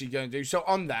we're actually going to do. So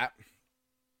on that,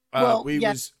 before we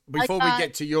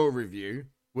get to your review,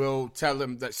 we'll tell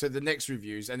them that. So the next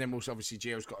reviews, and then we'll obviously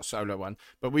Gio's got a solo one.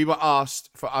 But we were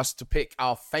asked for us to pick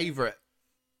our favorite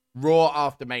Raw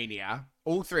After Mania,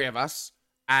 all three of us,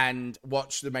 and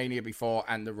watch the Mania before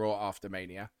and the Raw After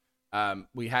Mania.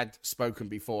 We had spoken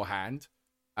beforehand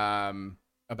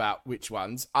about which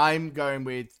ones. I'm going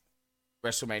with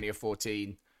WrestleMania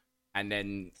 14 and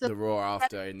then the Raw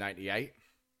after in 98.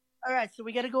 All right, so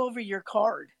we got to go over your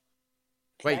card.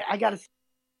 Wait. I got to...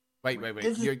 Wait.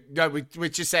 We're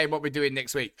just saying what we're doing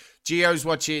next week. Gio's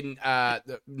watching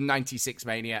the 96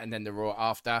 Mania and then the Raw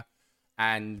after.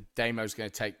 And Damo's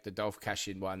going to take the Dolph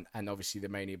Cash-in one and obviously the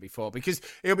Mania before. Because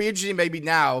it'll be interesting maybe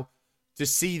now to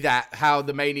see that, how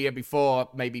the Mania before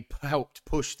maybe helped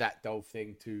push that Dolph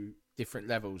thing to different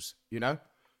levels, you know?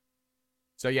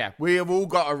 So yeah, we have all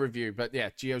got a review. But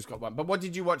yeah, Gio's got one. But what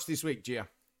did you watch this week, Gio?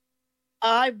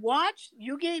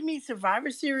 You gave me Survivor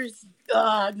Series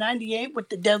 98 with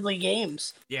the Deadly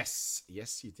Games. Yes,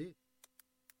 you did.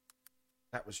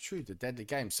 That was true, the Deadly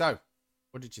Games. So,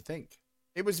 what did you think?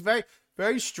 It was very,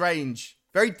 very strange,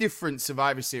 very different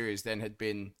Survivor Series than had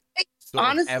been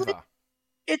honestly ever.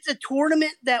 It's a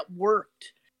tournament that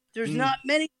worked. There's not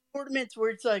many tournaments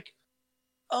where it's like,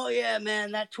 oh yeah,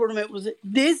 man, that tournament was it.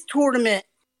 This tournament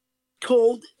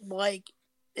told like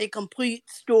a complete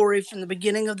story from the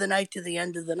beginning of the night to the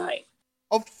end of the night.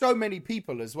 Of so many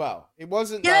people as well. It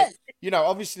wasn't yes. like,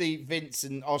 obviously Vince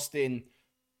and Austin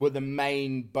were the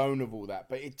main bone of all that,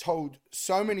 but it told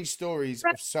so many stories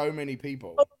of so many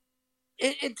people.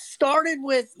 It started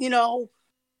with,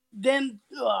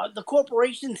 the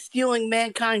corporation stealing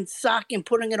Mankind's sock and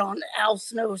putting it on Al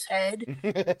Snow's head.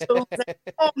 So it's like,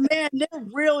 oh man, they're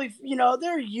really,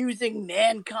 they're using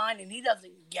Mankind and he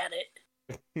doesn't get it.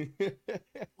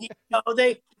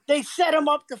 They set him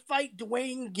up to fight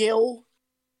Dwayne Gill.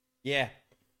 Yeah.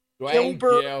 Dwayne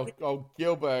Gill. Oh,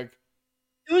 Gilbert.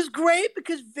 It was great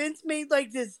because Vince made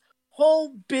like this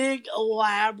whole big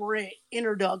elaborate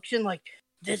introduction. Like,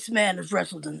 this man has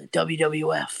wrestled in the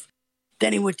WWF.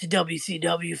 Then he went to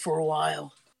WCW for a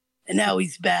while. And now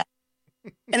he's back.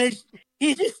 And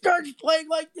he just starts playing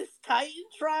like this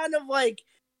Titantron of like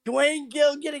Dwayne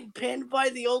Gill getting pinned by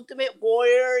the Ultimate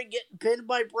Warrior and getting pinned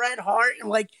by Bret Hart and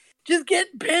like just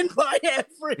getting pinned by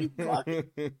everybody.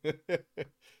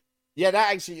 Yeah,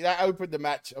 that opened the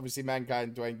match. Obviously,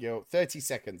 Mankind, Dwayne Gill. 30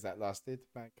 seconds that lasted.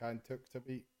 Mankind took to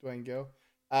beat Dwayne Gill.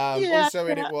 Also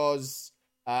in it was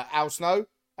Al Snow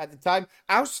at the time.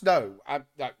 Al Snow, I'm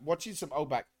like watching some old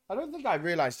back. I don't think I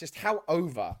realized just how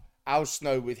over Al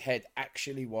Snow with head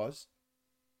actually was.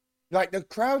 Like the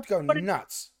crowd go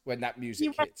nuts when that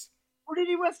music hits. Who did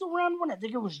he wrestle around when? I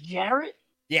think it was Jarrett.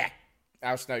 Yeah,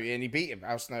 Al Snow, and he beat him.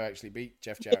 Al Snow actually beat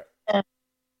Jeff Jarrett.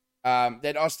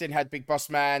 Then Austin had Big Boss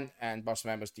Man, and Boss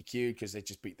Man was DQ'd because they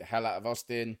just beat the hell out of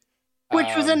Austin.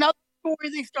 Which was another story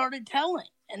they started telling,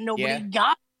 and nobody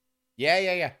got it.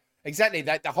 Yeah. Exactly.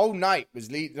 That the whole night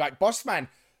was like Boss Man.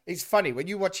 It's funny when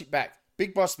you watch it back.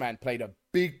 Big Boss Man played a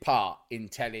big part in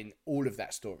telling all of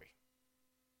that story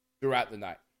throughout the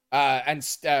night. And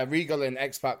Regal and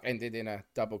X-Pac ended in a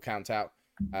double count out.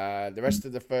 The rest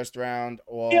of the first round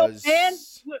was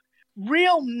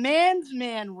real man's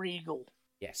man Regal.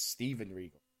 Yes, Steven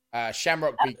Regal.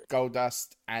 Shamrock beat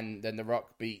Goldust, and then The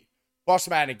Rock beat Boss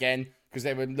Man again because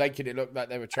they were making it look like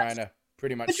they were trying to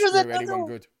pretty much screw anyone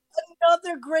good.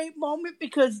 Another great moment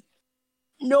because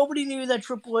nobody knew that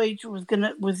Triple H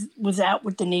was out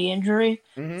with the knee injury.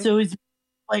 Mm-hmm. So he's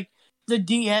like the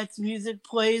DX music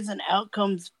plays, and out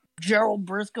comes Gerald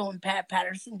Briscoe and Pat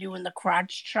Patterson doing the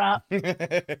crotch chop. To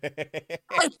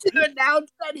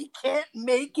announce that he can't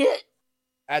make it.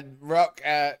 And Rock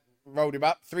rolled him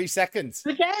up 3 seconds.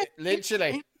 Again,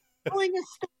 literally. Telling a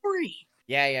story.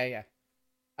 Yeah.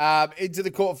 Into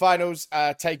the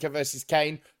quarterfinals, Taker versus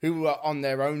Kane, who were on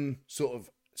their own sort of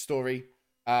story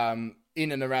in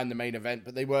and around the main event,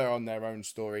 but they were on their own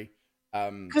story.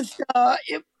 Because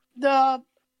the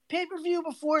pay-per-view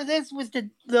before this was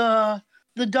the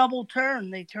double turn.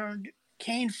 They turned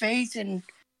Kane face and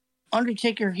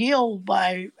Undertaker heel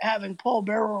by having Paul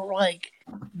Bearer like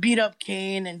beat up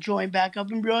Kane and join back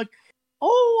up and be like,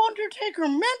 "Oh, Undertaker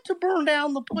meant to burn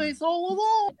down the place all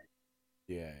along."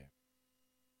 Yeah.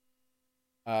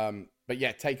 But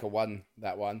yeah, Taker won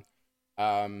that one.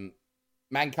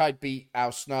 Mankind beat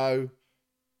Al Snow.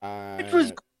 Which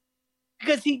was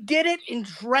because he did it in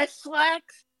dress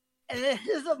slacks, and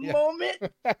there's a moment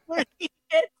where he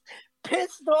gets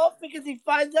pissed off because he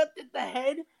finds out that the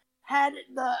head had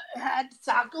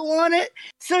Socko on it,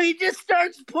 so he just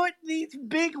starts putting these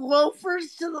big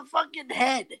loafers to the fucking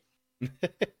head.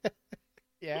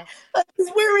 Yeah,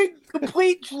 he's wearing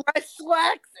complete dress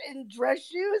slacks and dress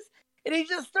shoes, and he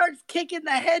just starts kicking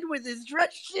the head with his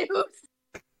dress shoes.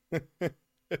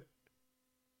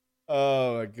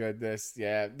 Oh my goodness,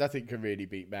 yeah, nothing can really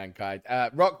beat Mankind.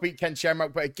 Rock beat Ken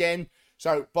Shamrock, but again,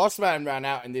 so Bossman ran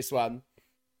out in this one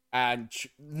and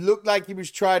looked like he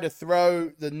was trying to throw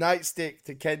the nightstick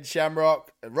to Ken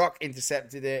Shamrock. Rock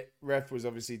intercepted it. Ref was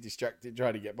obviously distracted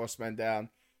trying to get Bossman down.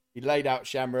 He laid out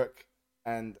Shamrock,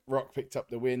 and Rock picked up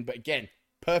the win. But again,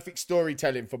 perfect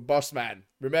storytelling for Bossman.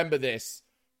 Remember this.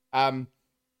 Then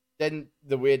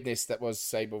the weirdness that was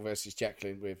Sable versus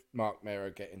Jacqueline with Mark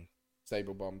Mero getting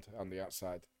Sable bombed on the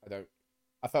outside.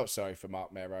 I felt sorry for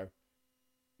Mark Mero.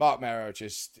 Mark Mero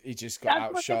just got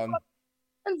outshone.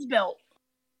 Belt.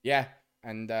 Yeah,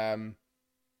 and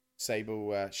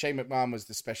Sable, Shane McMahon was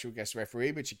the special guest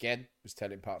referee, which again was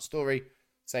telling part story.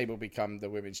 Sable become the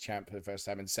women's champ for the first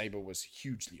time, and Sable was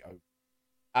hugely over.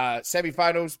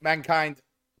 Semi-finals, Mankind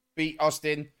beat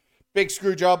Austin. Big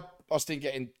screw job. Austin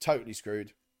getting totally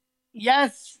screwed.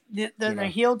 Yes, the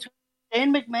heel to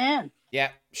Shane McMahon.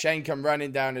 Yeah, Shane come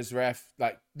running down as ref,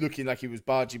 like looking like he was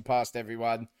barging past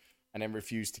everyone, and then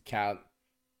refused to count.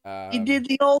 He did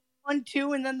the old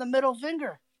 1-2 and then the middle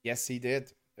finger. Yes, he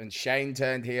did. And Shane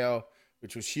turned heel,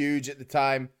 which was huge at the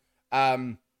time.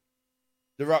 The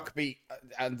Rock beat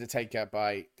Undertaker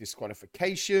by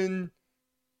disqualification.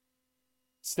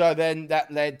 So then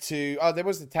that led to... Oh, there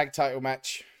was the tag title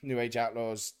match. New Age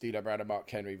Outlaws, D'Lo Brown and Mark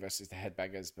Henry versus the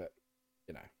Headbangers. But,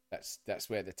 you know, that's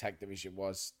where the tag division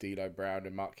was. D'Lo Brown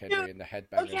and Mark Henry and the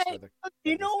Headbangers. Okay.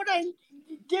 You know what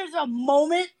there's a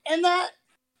moment in that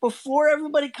before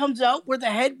everybody comes out where the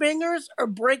headbangers are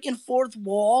breaking fourth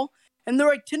wall. And they're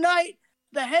like, tonight,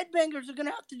 the headbangers are going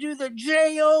to have to do the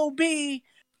J.O.B.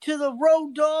 to the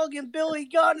Road Dogg and Billy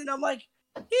Gunn. And I'm like,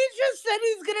 he just said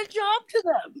he's going to job to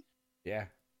them. Yeah.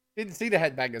 Didn't see the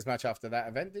headbangers much after that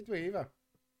event, did we, either?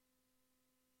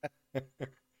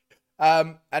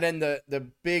 And then the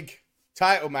big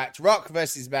title match, Rock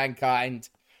versus Mankind.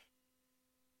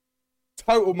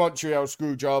 Total Montreal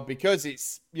screw job because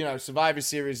it's, Survivor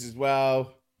Series as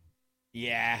well.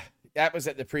 Yeah, that was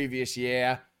at the previous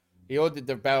year. He ordered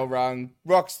the bell rung.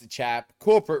 Rock's the chap.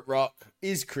 Corporate Rock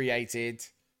is created.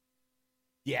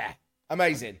 Yeah,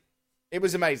 amazing. It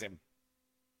was amazing.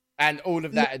 And all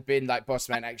of that had been like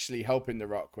Bossman actually helping The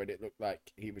Rock when it looked like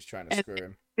he was trying to screw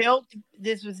him.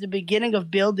 This was the beginning of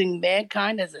building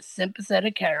Mankind as a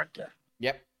sympathetic character.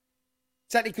 Yep.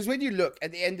 Exactly, because when you look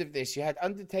at the end of this, you had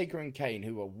Undertaker and Kane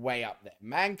who were way up there.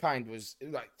 Mankind was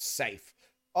like safe.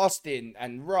 Austin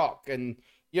and Rock and,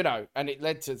 and it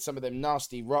led to some of them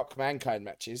nasty Rock Mankind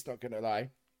matches, not going to lie.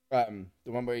 The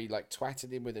one where he like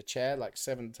twatted him with a chair like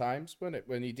 7 times, wasn't it?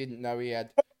 When he didn't know he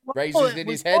had razors in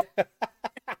his head.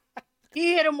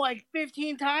 He hit him like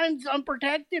 15 times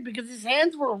unprotected because his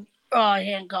hands were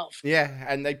handcuffed. Yeah,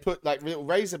 and they put like little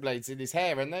razor blades in his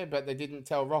hair, but they didn't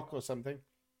tell Rock or something.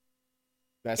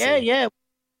 Messy. Yeah.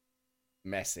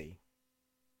 Messy.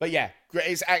 But yeah,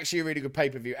 it's actually a really good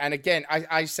pay-per-view. And again,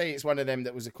 I say it's one of them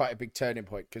that was quite a big turning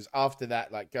point because after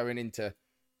that, like going into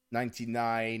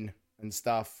 99 and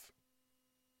stuff,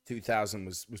 2000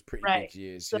 was pretty big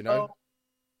years,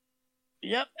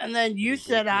 Yep, and then you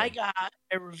said I got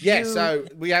a review. Yeah, so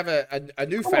we have a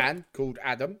new fan called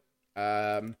Adam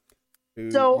who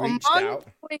reached out.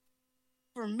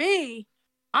 For me,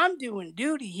 I'm doing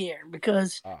duty here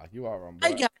because you are on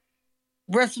board. I got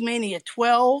WrestleMania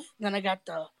 12, then I got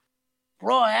the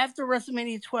Raw after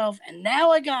WrestleMania 12, and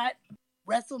now I got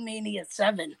WrestleMania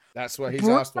 7. That's what he's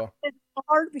asked for. It's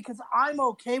hard because I'm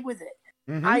okay with it.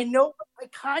 Mm-hmm. I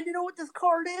kind of know what this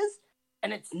card is,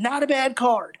 and it's not a bad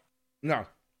card. No,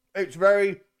 it's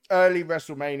very early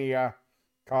WrestleMania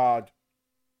card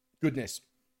goodness.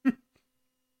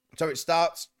 So it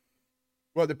starts.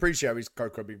 Well, the pre-show is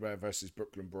Coco Big Bear versus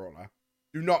Brooklyn Brawler.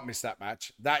 Do not miss that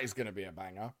match. That is going to be a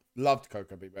banger. Loved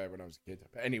Coco Big Bear when I was a kid.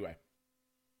 But anyway,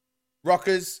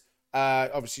 Rockers.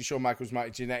 Obviously, Shawn Michaels,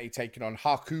 Mighty Jannetty taking on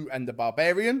Haku and the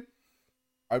Barbarian.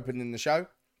 Opening the show.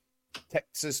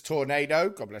 Texas Tornado.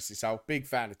 God bless his soul. Big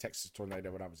fan of Texas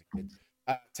Tornado when I was a kid.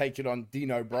 Taking on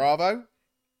Dino Bravo.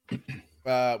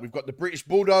 We've got the British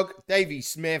Bulldog, Davey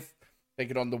Smith,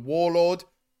 taking on the Warlord.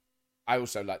 I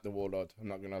also like the Warlord. I'm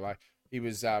not going to lie. He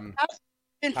was Powers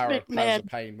of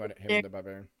Pain when it him and the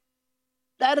Barbarian.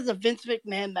 That is a Vince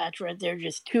McMahon match right there.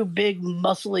 Just 2 big,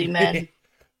 muscly men.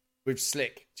 With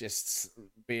Slick just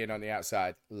being on the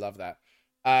outside. Love that.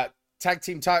 Tag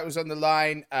team titles on the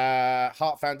line.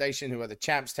 Hart Foundation, who are the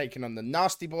champs, taking on the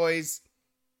Nasty Boys.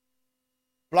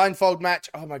 Blindfold match.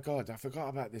 Oh my God, I forgot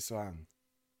about this one.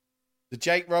 The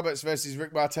Jake Roberts versus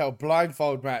Rick Martel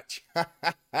blindfold match.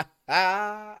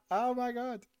 Oh my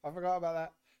God, I forgot about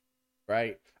that.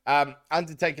 Right.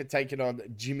 Undertaker taking on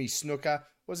Jimmy Snuka.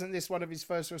 Wasn't this one of his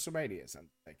first WrestleManias,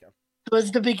 Undertaker? It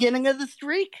was the beginning of the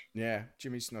streak. Yeah,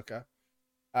 Jimmy Snuka.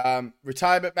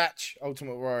 Retirement match.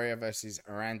 Ultimate Warrior versus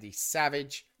Randy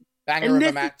Savage. Banger of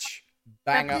a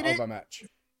match.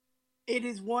 It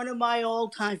is one of my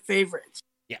all-time favorites.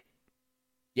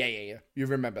 Yeah. You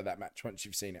remember that match once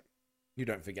you've seen it. You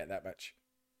don't forget that match.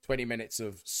 20 minutes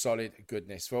of solid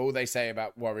goodness. For all they say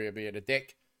about Warrior being a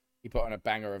dick, he put on a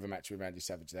banger of a match with Randy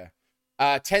Savage there.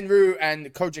 Tenryu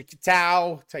and Koja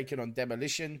Kitao taking on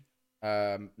Demolition.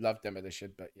 Love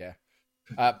Demolition, but yeah.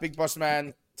 Big Boss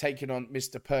Man taking on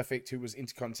Mr. Perfect, who was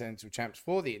Intercontinental Champs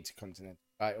for the Intercontinental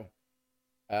title.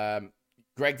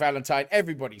 Greg Valentine,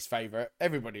 everybody's favorite.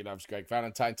 Everybody loves Greg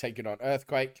Valentine taking on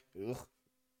Earthquake. Ugh.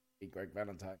 Greg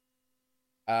Valentine.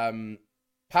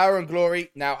 Power and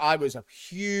Glory. Now, I was a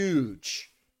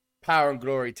huge Power and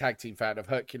Glory tag team fan of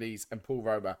Hercules and Paul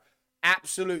Roma.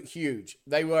 Absolute huge.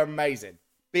 They were amazing.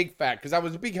 Big fan, because I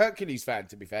was a big Hercules fan,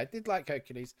 to be fair. Did like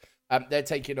Hercules. They're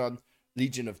taking on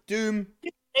Legion of Doom.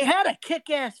 They had a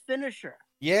kick-ass finisher.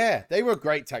 Yeah, they were a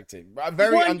great tag team.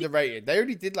 Very underrated. They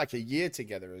only did like a year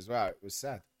together as well. It was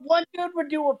sad. One dude would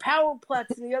do a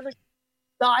powerplex and the other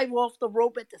dive off the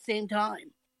rope at the same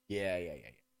time. Yeah.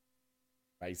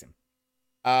 Amazing.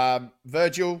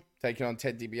 Virgil taking on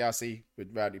Ted DiBiase with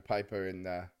Rowdy Piper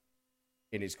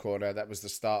in his corner. That was the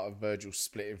start of Virgil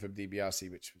splitting from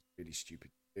DiBiase, which was really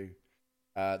stupid to do.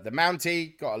 The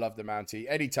Mountie, gotta love the Mountie.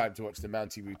 Anytime to watch the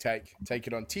Mountie we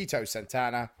taking on Tito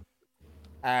Santana.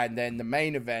 And then the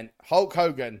main event, Hulk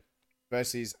Hogan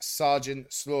versus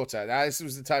Sergeant Slaughter. Now, this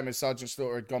was the time when Sergeant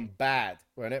Slaughter had gone bad,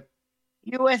 wasn't it?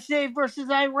 USA versus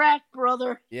Iraq,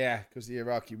 brother. Yeah, because the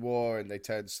Iraqi war, and they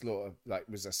turned Slaughter,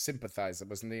 was a sympathizer,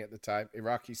 wasn't he, at the time?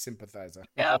 Iraqi sympathizer.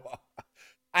 Yeah.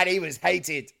 And he was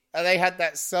hated. And they had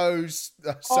that so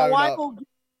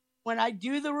when I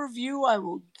do the review, I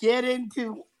will get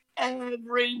into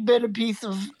every bit of piece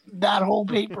of that whole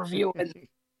pay-per-view. And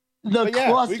we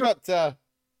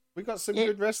got some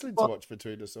good wrestling to watch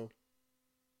between us all.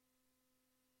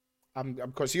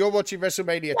 Of course, you're watching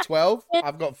WrestleMania 12.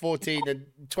 I've got 14, and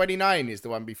 29 is the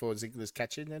one before Ziggler's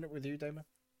catching in it with you, Damon.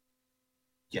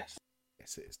 Yes.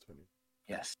 Yes, it is 20.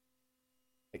 Yes.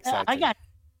 Exciting. I got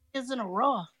in a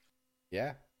row.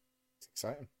 Yeah, it's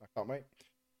exciting. I can't wait.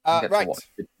 Right. To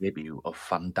watch the debut of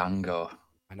Fandango.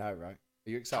 I know, right? Are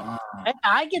you excited?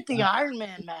 I get the Iron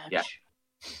Man match. Yeah.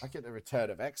 I get the return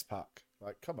of X-Pac.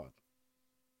 Like, come on.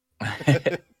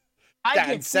 I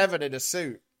Dan Severn in a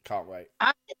suit. Can't wait.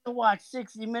 I get to watch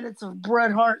 60 minutes of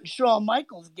Bret Hart and Shawn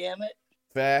Michaels, damn it.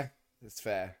 Fair. It's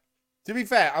fair. To be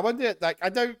fair, I wonder,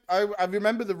 I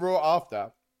remember the Raw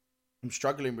after. I'm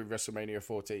struggling with WrestleMania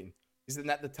 14. Isn't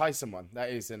that the Tyson one? That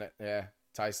is, isn't it? Yeah,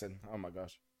 Tyson. Oh my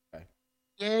gosh. Okay.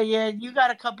 Yeah, you got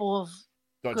a couple of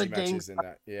dodgy good matches things. In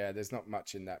that. Yeah, there's not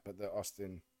much in that, but the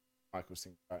Austin Michaels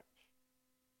thing, right?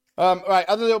 Right,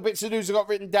 other little bits of news I got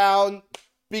written down.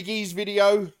 Big E's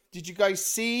video. Did you guys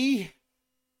see?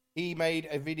 He made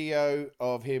a video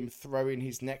of him throwing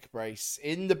his neck brace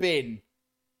in the bin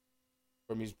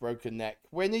from his broken neck.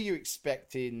 When are you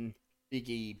expecting Big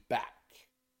E back?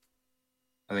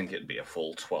 I think it'd be a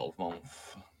full 12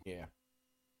 months. Yeah.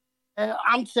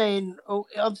 I'm saying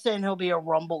he'll be a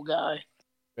Rumble guy.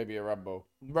 Maybe a Rumble.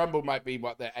 Rumble might be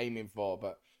what they're aiming for,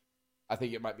 but I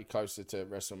think it might be closer to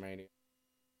WrestleMania.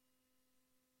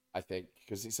 I think,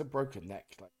 because it's a broken neck.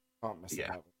 Like, can't mess it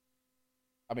up.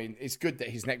 I mean, it's good that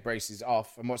his neck brace is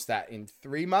off. And what's that? In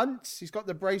 3 months, he's got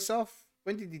the brace off.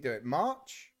 When did he do it?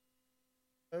 March?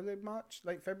 Early March?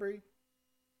 Late February?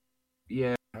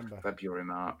 Yeah, February,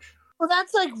 March. Well,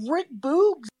 that's like Rick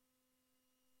Boogs.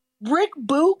 Rick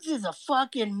Boogs is a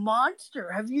fucking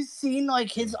monster. Have you seen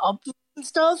like his updates and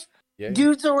stuff? Yeah.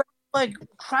 Dudes are like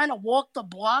trying to walk the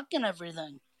block and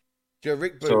everything. Joe,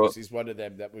 Rick Boogs is one of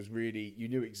them that was really, you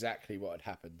knew exactly what had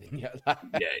happened, didn't you?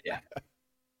 Yeah.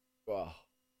 Wow.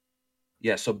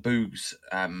 Yeah, so Boogs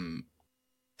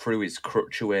threw his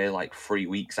crutch away like 3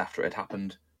 weeks after it had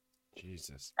happened.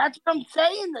 Jesus. That's what I'm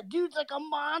saying. The dude's like a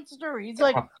monster. He's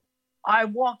like, I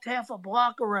walked half a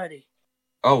block already.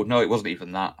 Oh, no, it wasn't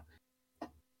even that.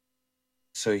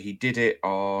 So he did it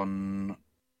on...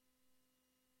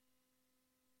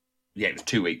 Yeah, it was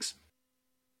 2 weeks.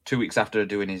 2 weeks after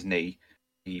doing his knee,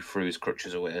 he threw his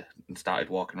crutches away and started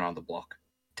walking around the block.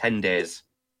 10 days.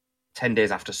 10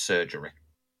 days after surgery.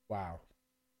 Wow.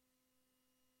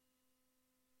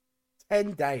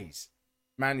 10 days.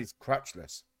 Man is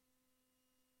crutchless.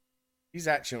 He's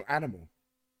an actual animal.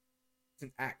 He's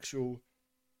an actual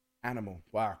animal.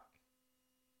 Wow.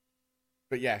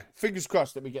 But yeah, fingers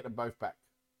crossed that we get them both back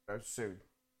soon.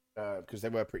 Because they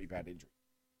were pretty bad injuries.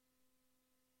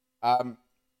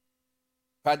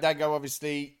 Fandango,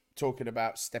 obviously, talking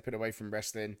about stepping away from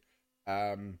wrestling.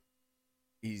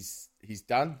 He's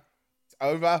done. It's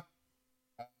over.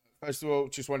 First of all,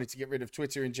 just wanted to get rid of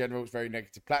Twitter in general. It's a very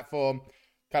negative platform.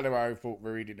 Kind of our own fault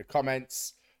for reading the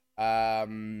comments.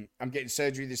 I'm getting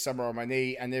surgery this summer on my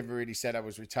knee. I never really said I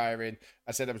was retiring.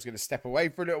 I said I was going to step away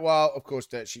for a little while. Of course,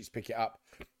 Dirt Sheets pick it up.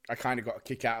 I kind of got a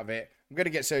kick out of it. I'm going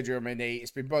to get surgery on my knee. It's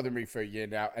been bothering me for a year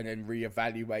now. And then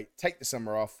reevaluate, take the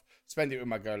summer off, spend it with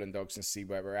my girl and dogs and see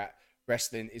where we're at.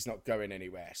 Wrestling is not going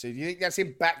anywhere. So do you think that's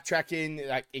him backtracking,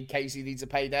 like in case he needs a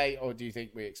payday? Or do you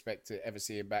think we expect to ever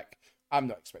see him back? I'm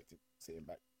not expecting to see him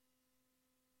back.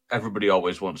 Everybody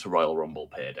always wants a Royal Rumble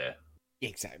payday.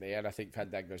 Exactly, and I think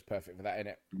Fandango's perfect for that, isn't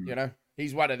it? You know,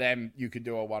 he's one of them you can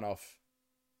do a one-off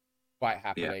quite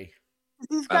happily. Yeah.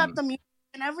 He's got the music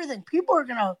and everything. People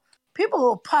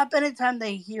will pop anytime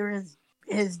they hear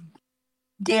his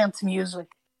dance music.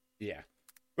 Yeah.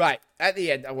 Right, at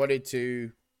the end, I wanted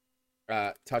to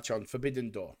touch on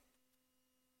Forbidden Door.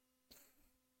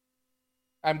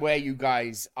 And where you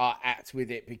guys are at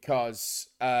with it, because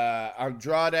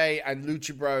Andrade and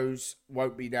Lucha Bros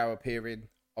won't be now appearing.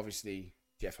 Obviously,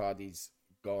 Jeff Hardy's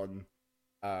gone.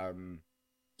 I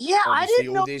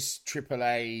didn't know. All this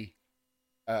AAA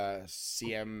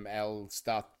CML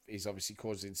stuff is obviously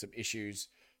causing some issues.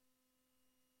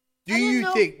 Do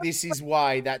you think this is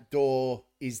why that door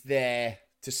is there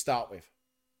to start with?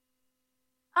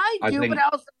 I do, but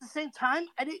at the same time,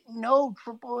 I didn't know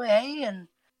AAA and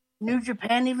New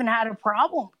Japan even had a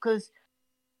problem, because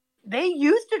they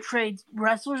used to trade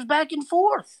wrestlers back and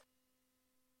forth.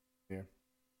 Yeah.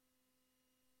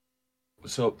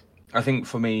 So I think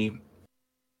for me,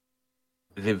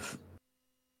 they've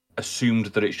assumed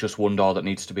that it's just one door that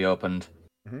needs to be opened,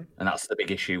 and that's the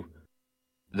big issue.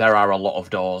 There are a lot of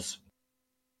doors,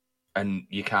 and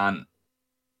you can't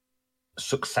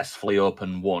successfully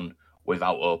open one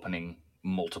without opening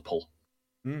multiple.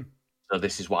 So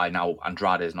this is why now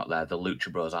Andrade is not there, the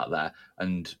Lucha Bros aren't there,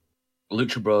 and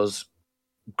Lucha Bros,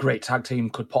 great tag team,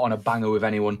 could put on a banger with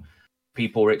anyone.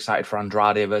 People were excited for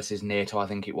Andrade versus Nato, I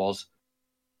think it was,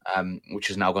 which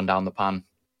has now gone down the pan.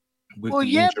 With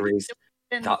the injuries,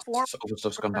 that other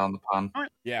stuff's gone down the pan.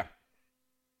 Yeah.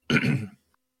 So,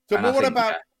 but what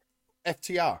about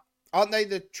FTR? Aren't they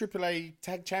the AAA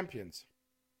tag champions?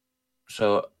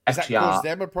 So Does FTR, that cause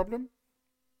them a problem?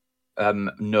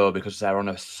 No, because they're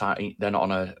not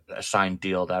on a signed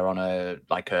deal. They're on a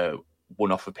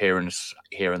one-off appearance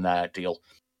here and there deal.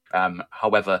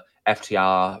 However,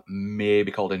 FTR may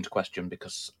be called into question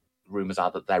because rumors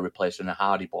are that they're replacing the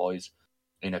Hardy Boys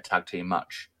in a tag team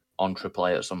match on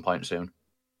AAA at some point soon.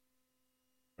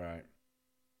 Right.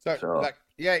 So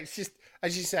it's just,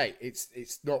 as you say,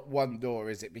 it's not one door,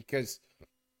 is it? Because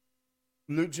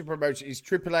Lucha Promotion is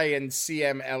AAA and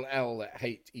CMLL that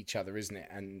hate each other, isn't it?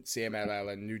 And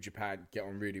CMLL and New Japan get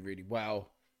on really, really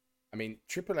well. I mean,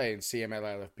 AAA and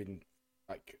CMLL have been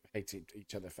hating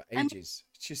each other for ages.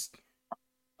 It's just,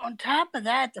 on top of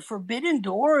that, the Forbidden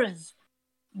Door is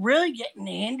really getting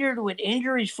hindered with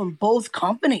injuries from both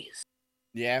companies.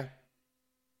 Yeah.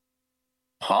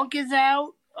 Punk is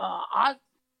out.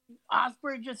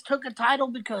 Ospreay just took a title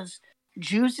because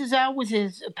Juice is out with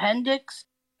his appendix.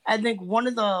 I think one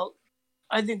of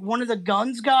the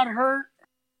Guns got hurt.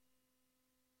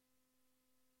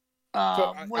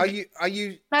 So are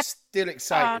you still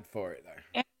excited for it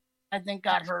though? I think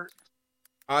got hurt.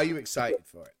 Are you excited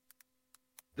for it?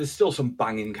 There's still some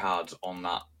banging matches on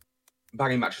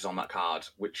that card,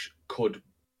 which could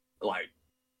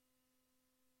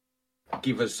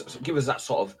give us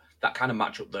that kind of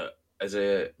matchup that, as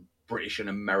a British and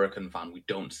American fan, we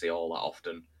don't see all that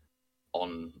often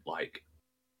on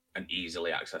an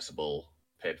easily accessible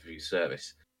pay-per-view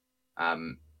service.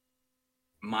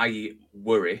 My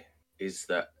worry is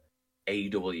that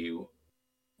AEW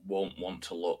won't want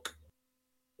to look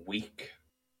weak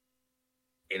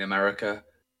in America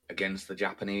against the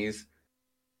Japanese.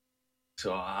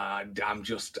 So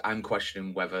I'm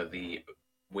questioning whether the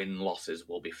win-losses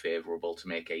will be favourable to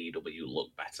make AEW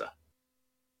look better.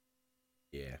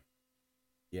 Yeah,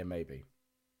 maybe.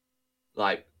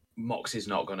 Moxie's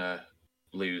not going to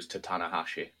lose to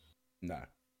Tanahashi. No.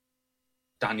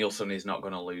 Danielson is not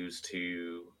going to lose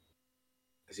to...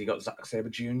 Has he got Zack Sabre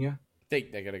Jr.? I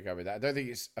think they're going to go with that. I don't think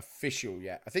it's official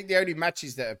yet. I think the only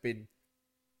matches that have been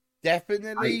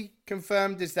definitely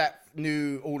confirmed is that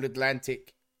new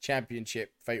All-Atlantic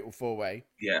Championship Fatal 4-Way.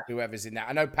 Yeah. Whoever's in that.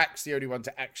 I know Pac's the only one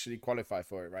to actually qualify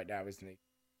for it right now, isn't he?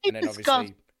 And then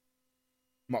obviously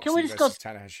Moxley versus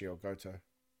Tanahashi or Goto.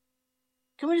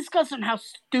 Can we discuss on how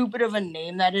stupid of a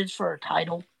name that is for a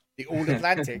title? The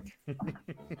All-Atlantic.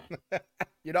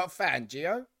 You're not a fan,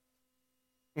 Gio?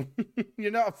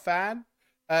 You're not a fan?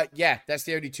 Yeah, that's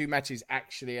the only two matches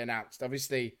actually announced.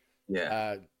 Obviously,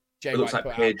 Jay White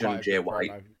put Page and Jay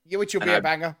White. Yeah, which will be a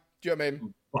banger. Do you know what I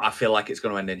mean? But I feel like it's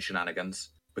going to end in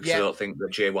shenanigans because I don't think that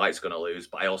Jay White's going to lose,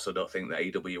 but I also don't think that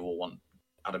AEW will want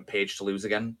Adam Page to lose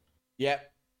again. Yeah.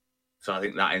 So I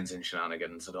think that ends in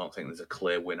shenanigans. I don't think there's a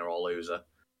clear winner or loser.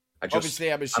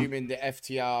 Obviously, I'm assuming the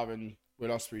FTR and Will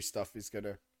Ospreay stuff is going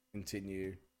to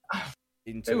continue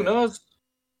into... Who knows?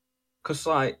 Because,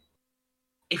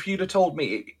 if you'd have told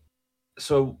me...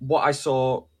 So what I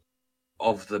saw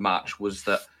of the match was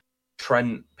that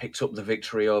Trent picked up the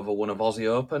victory over one of Aussie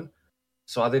Open.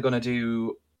 So are they going to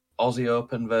do Aussie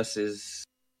Open versus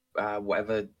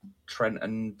whatever Trent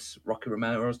and Rocky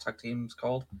Romero's tag team's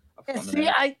called?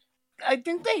 I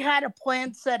think they had a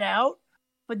plan set out,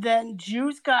 but then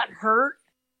Juice got hurt,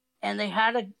 and they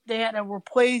had to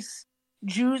replace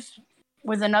Juice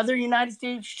with another United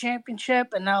States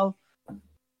Championship, and now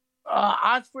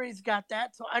Ospreay's got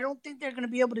that. So I don't think they're going to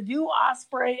be able to do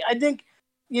Ospreay. I think,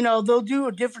 they'll do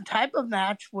a different type of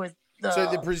match with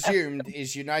So the presumed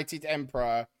is United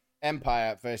Empire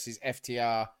versus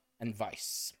FTR and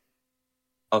Vice.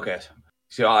 Okay.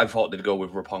 So I thought they'd go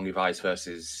with Roppongi Vice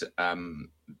versus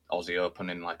Aussie Open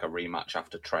in a rematch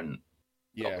after Trent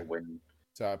got the win.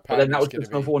 So but then that was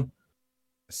just another one.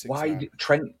 Why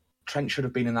Trent should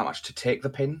have been in that match to take the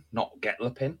pin, not get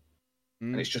the pin.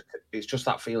 And it's just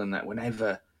that feeling that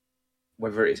whenever,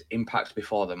 whether it's Impact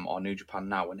before them or New Japan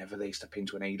now, whenever they step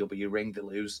into an AEW ring, they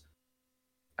lose.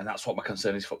 And that's what my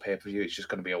concern is for pay-per-view. It's just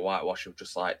going to be a whitewash of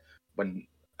just like when,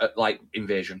 like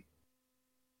Invasion,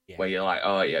 where you're like,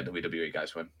 oh yeah, WWE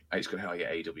guys win. And it's going to be like,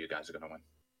 AEW guys are going to win.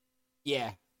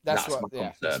 Yeah, that's my what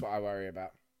concern. I worry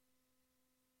about.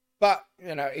 But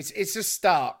it's a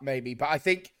start maybe. But I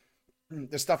think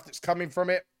the stuff that's coming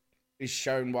from it is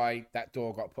shown why that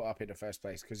door got put up in the first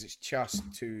place, because it's just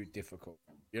too difficult.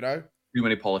 Too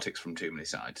many politics from too many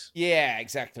sides. Yeah,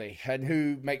 exactly. And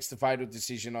who makes the final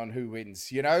decision on who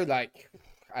wins? Like,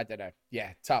 I don't know.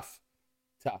 Yeah, tough.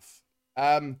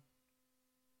 And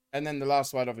then the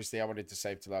last one, obviously, I wanted to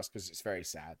save to last because it's very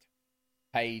sad.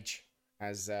 Paige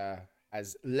has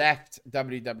left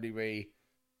WWE.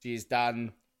 She is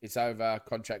done. It's over.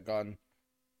 Contract gone.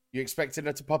 You expecting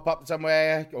her to pop up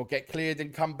somewhere or get cleared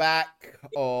and come back,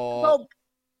 or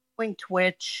going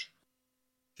Twitch?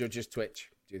 She'll just Twitch.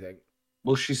 Do you think?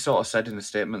 Well, she sort of said in a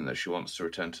statement that she wants to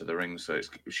return to the ring, so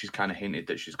she's kind of hinted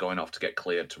that she's going off to get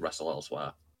cleared to wrestle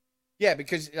elsewhere. Yeah,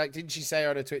 because didn't she say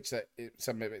on her Twitch that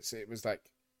some of it was like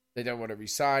they don't want to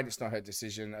resign, it's not her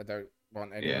decision. I don't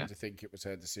want anyone to think it was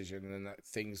her decision, and then that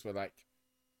things were like,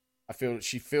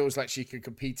 she feels like she can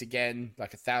compete again,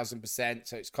 like 1,000%.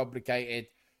 So it's complicated.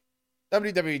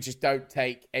 WWE just don't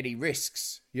take any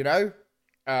risks,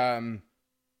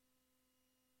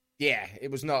 Yeah, it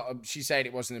was not. She said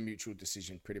it wasn't a mutual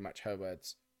decision, pretty much her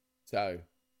words. So,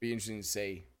 be interesting to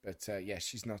see. But yeah,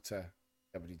 she's not a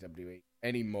WWE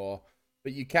anymore.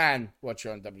 But you can watch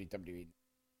her on WWE.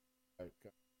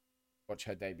 Watch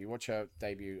her debut. Watch her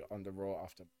debut on the Raw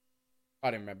after.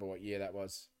 I don't remember what year that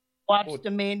was. Watched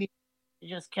the Mania. She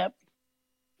just kept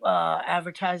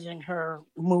advertising her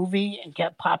movie and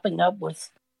kept popping up with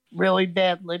really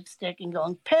bad lipstick and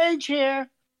going, Paige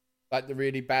here. Like the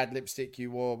really bad lipstick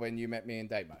you wore when you met me in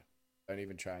Damo. Don't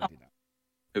even try and do that.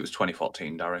 It was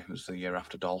 2014, Darry. It was the year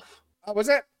after Dolph. Oh, was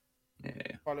it?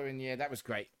 Yeah. Following year. That was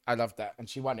great. I loved that. And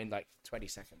she won in like 20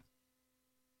 seconds.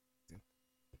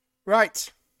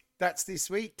 Right. That's this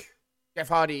week. Jeff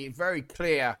Hardy, very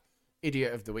clear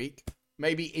idiot of the week.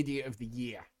 Maybe idiot of the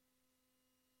year.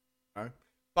 No?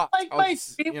 But I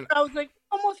was like,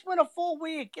 almost went a full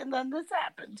week, and then this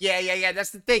happened. Yeah.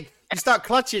 That's the thing. You start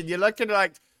clutching. You're looking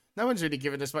like, no one's really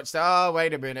giving us much. Oh,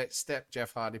 wait a minute. Step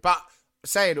Jeff Hardy. But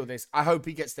saying all this, I hope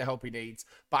he gets the help he needs.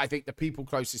 But I think the people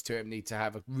closest to him need to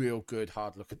have a real good,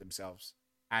 hard look at themselves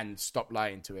and stop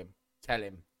lying to him. Tell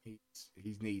him he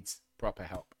needs proper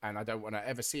help. And I don't want to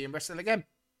ever see him wrestle again.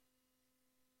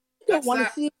 I don't want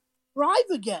to see him drive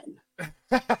again.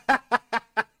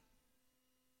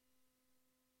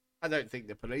 I don't think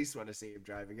the police want to see him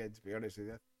drive again, to be honest with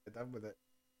you. They're done with it.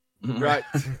 Right.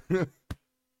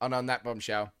 And on that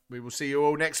bombshell, we will see you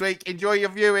all next week. Enjoy your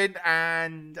viewing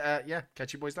and,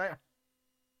 catch you boys later.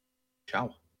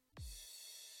 Ciao.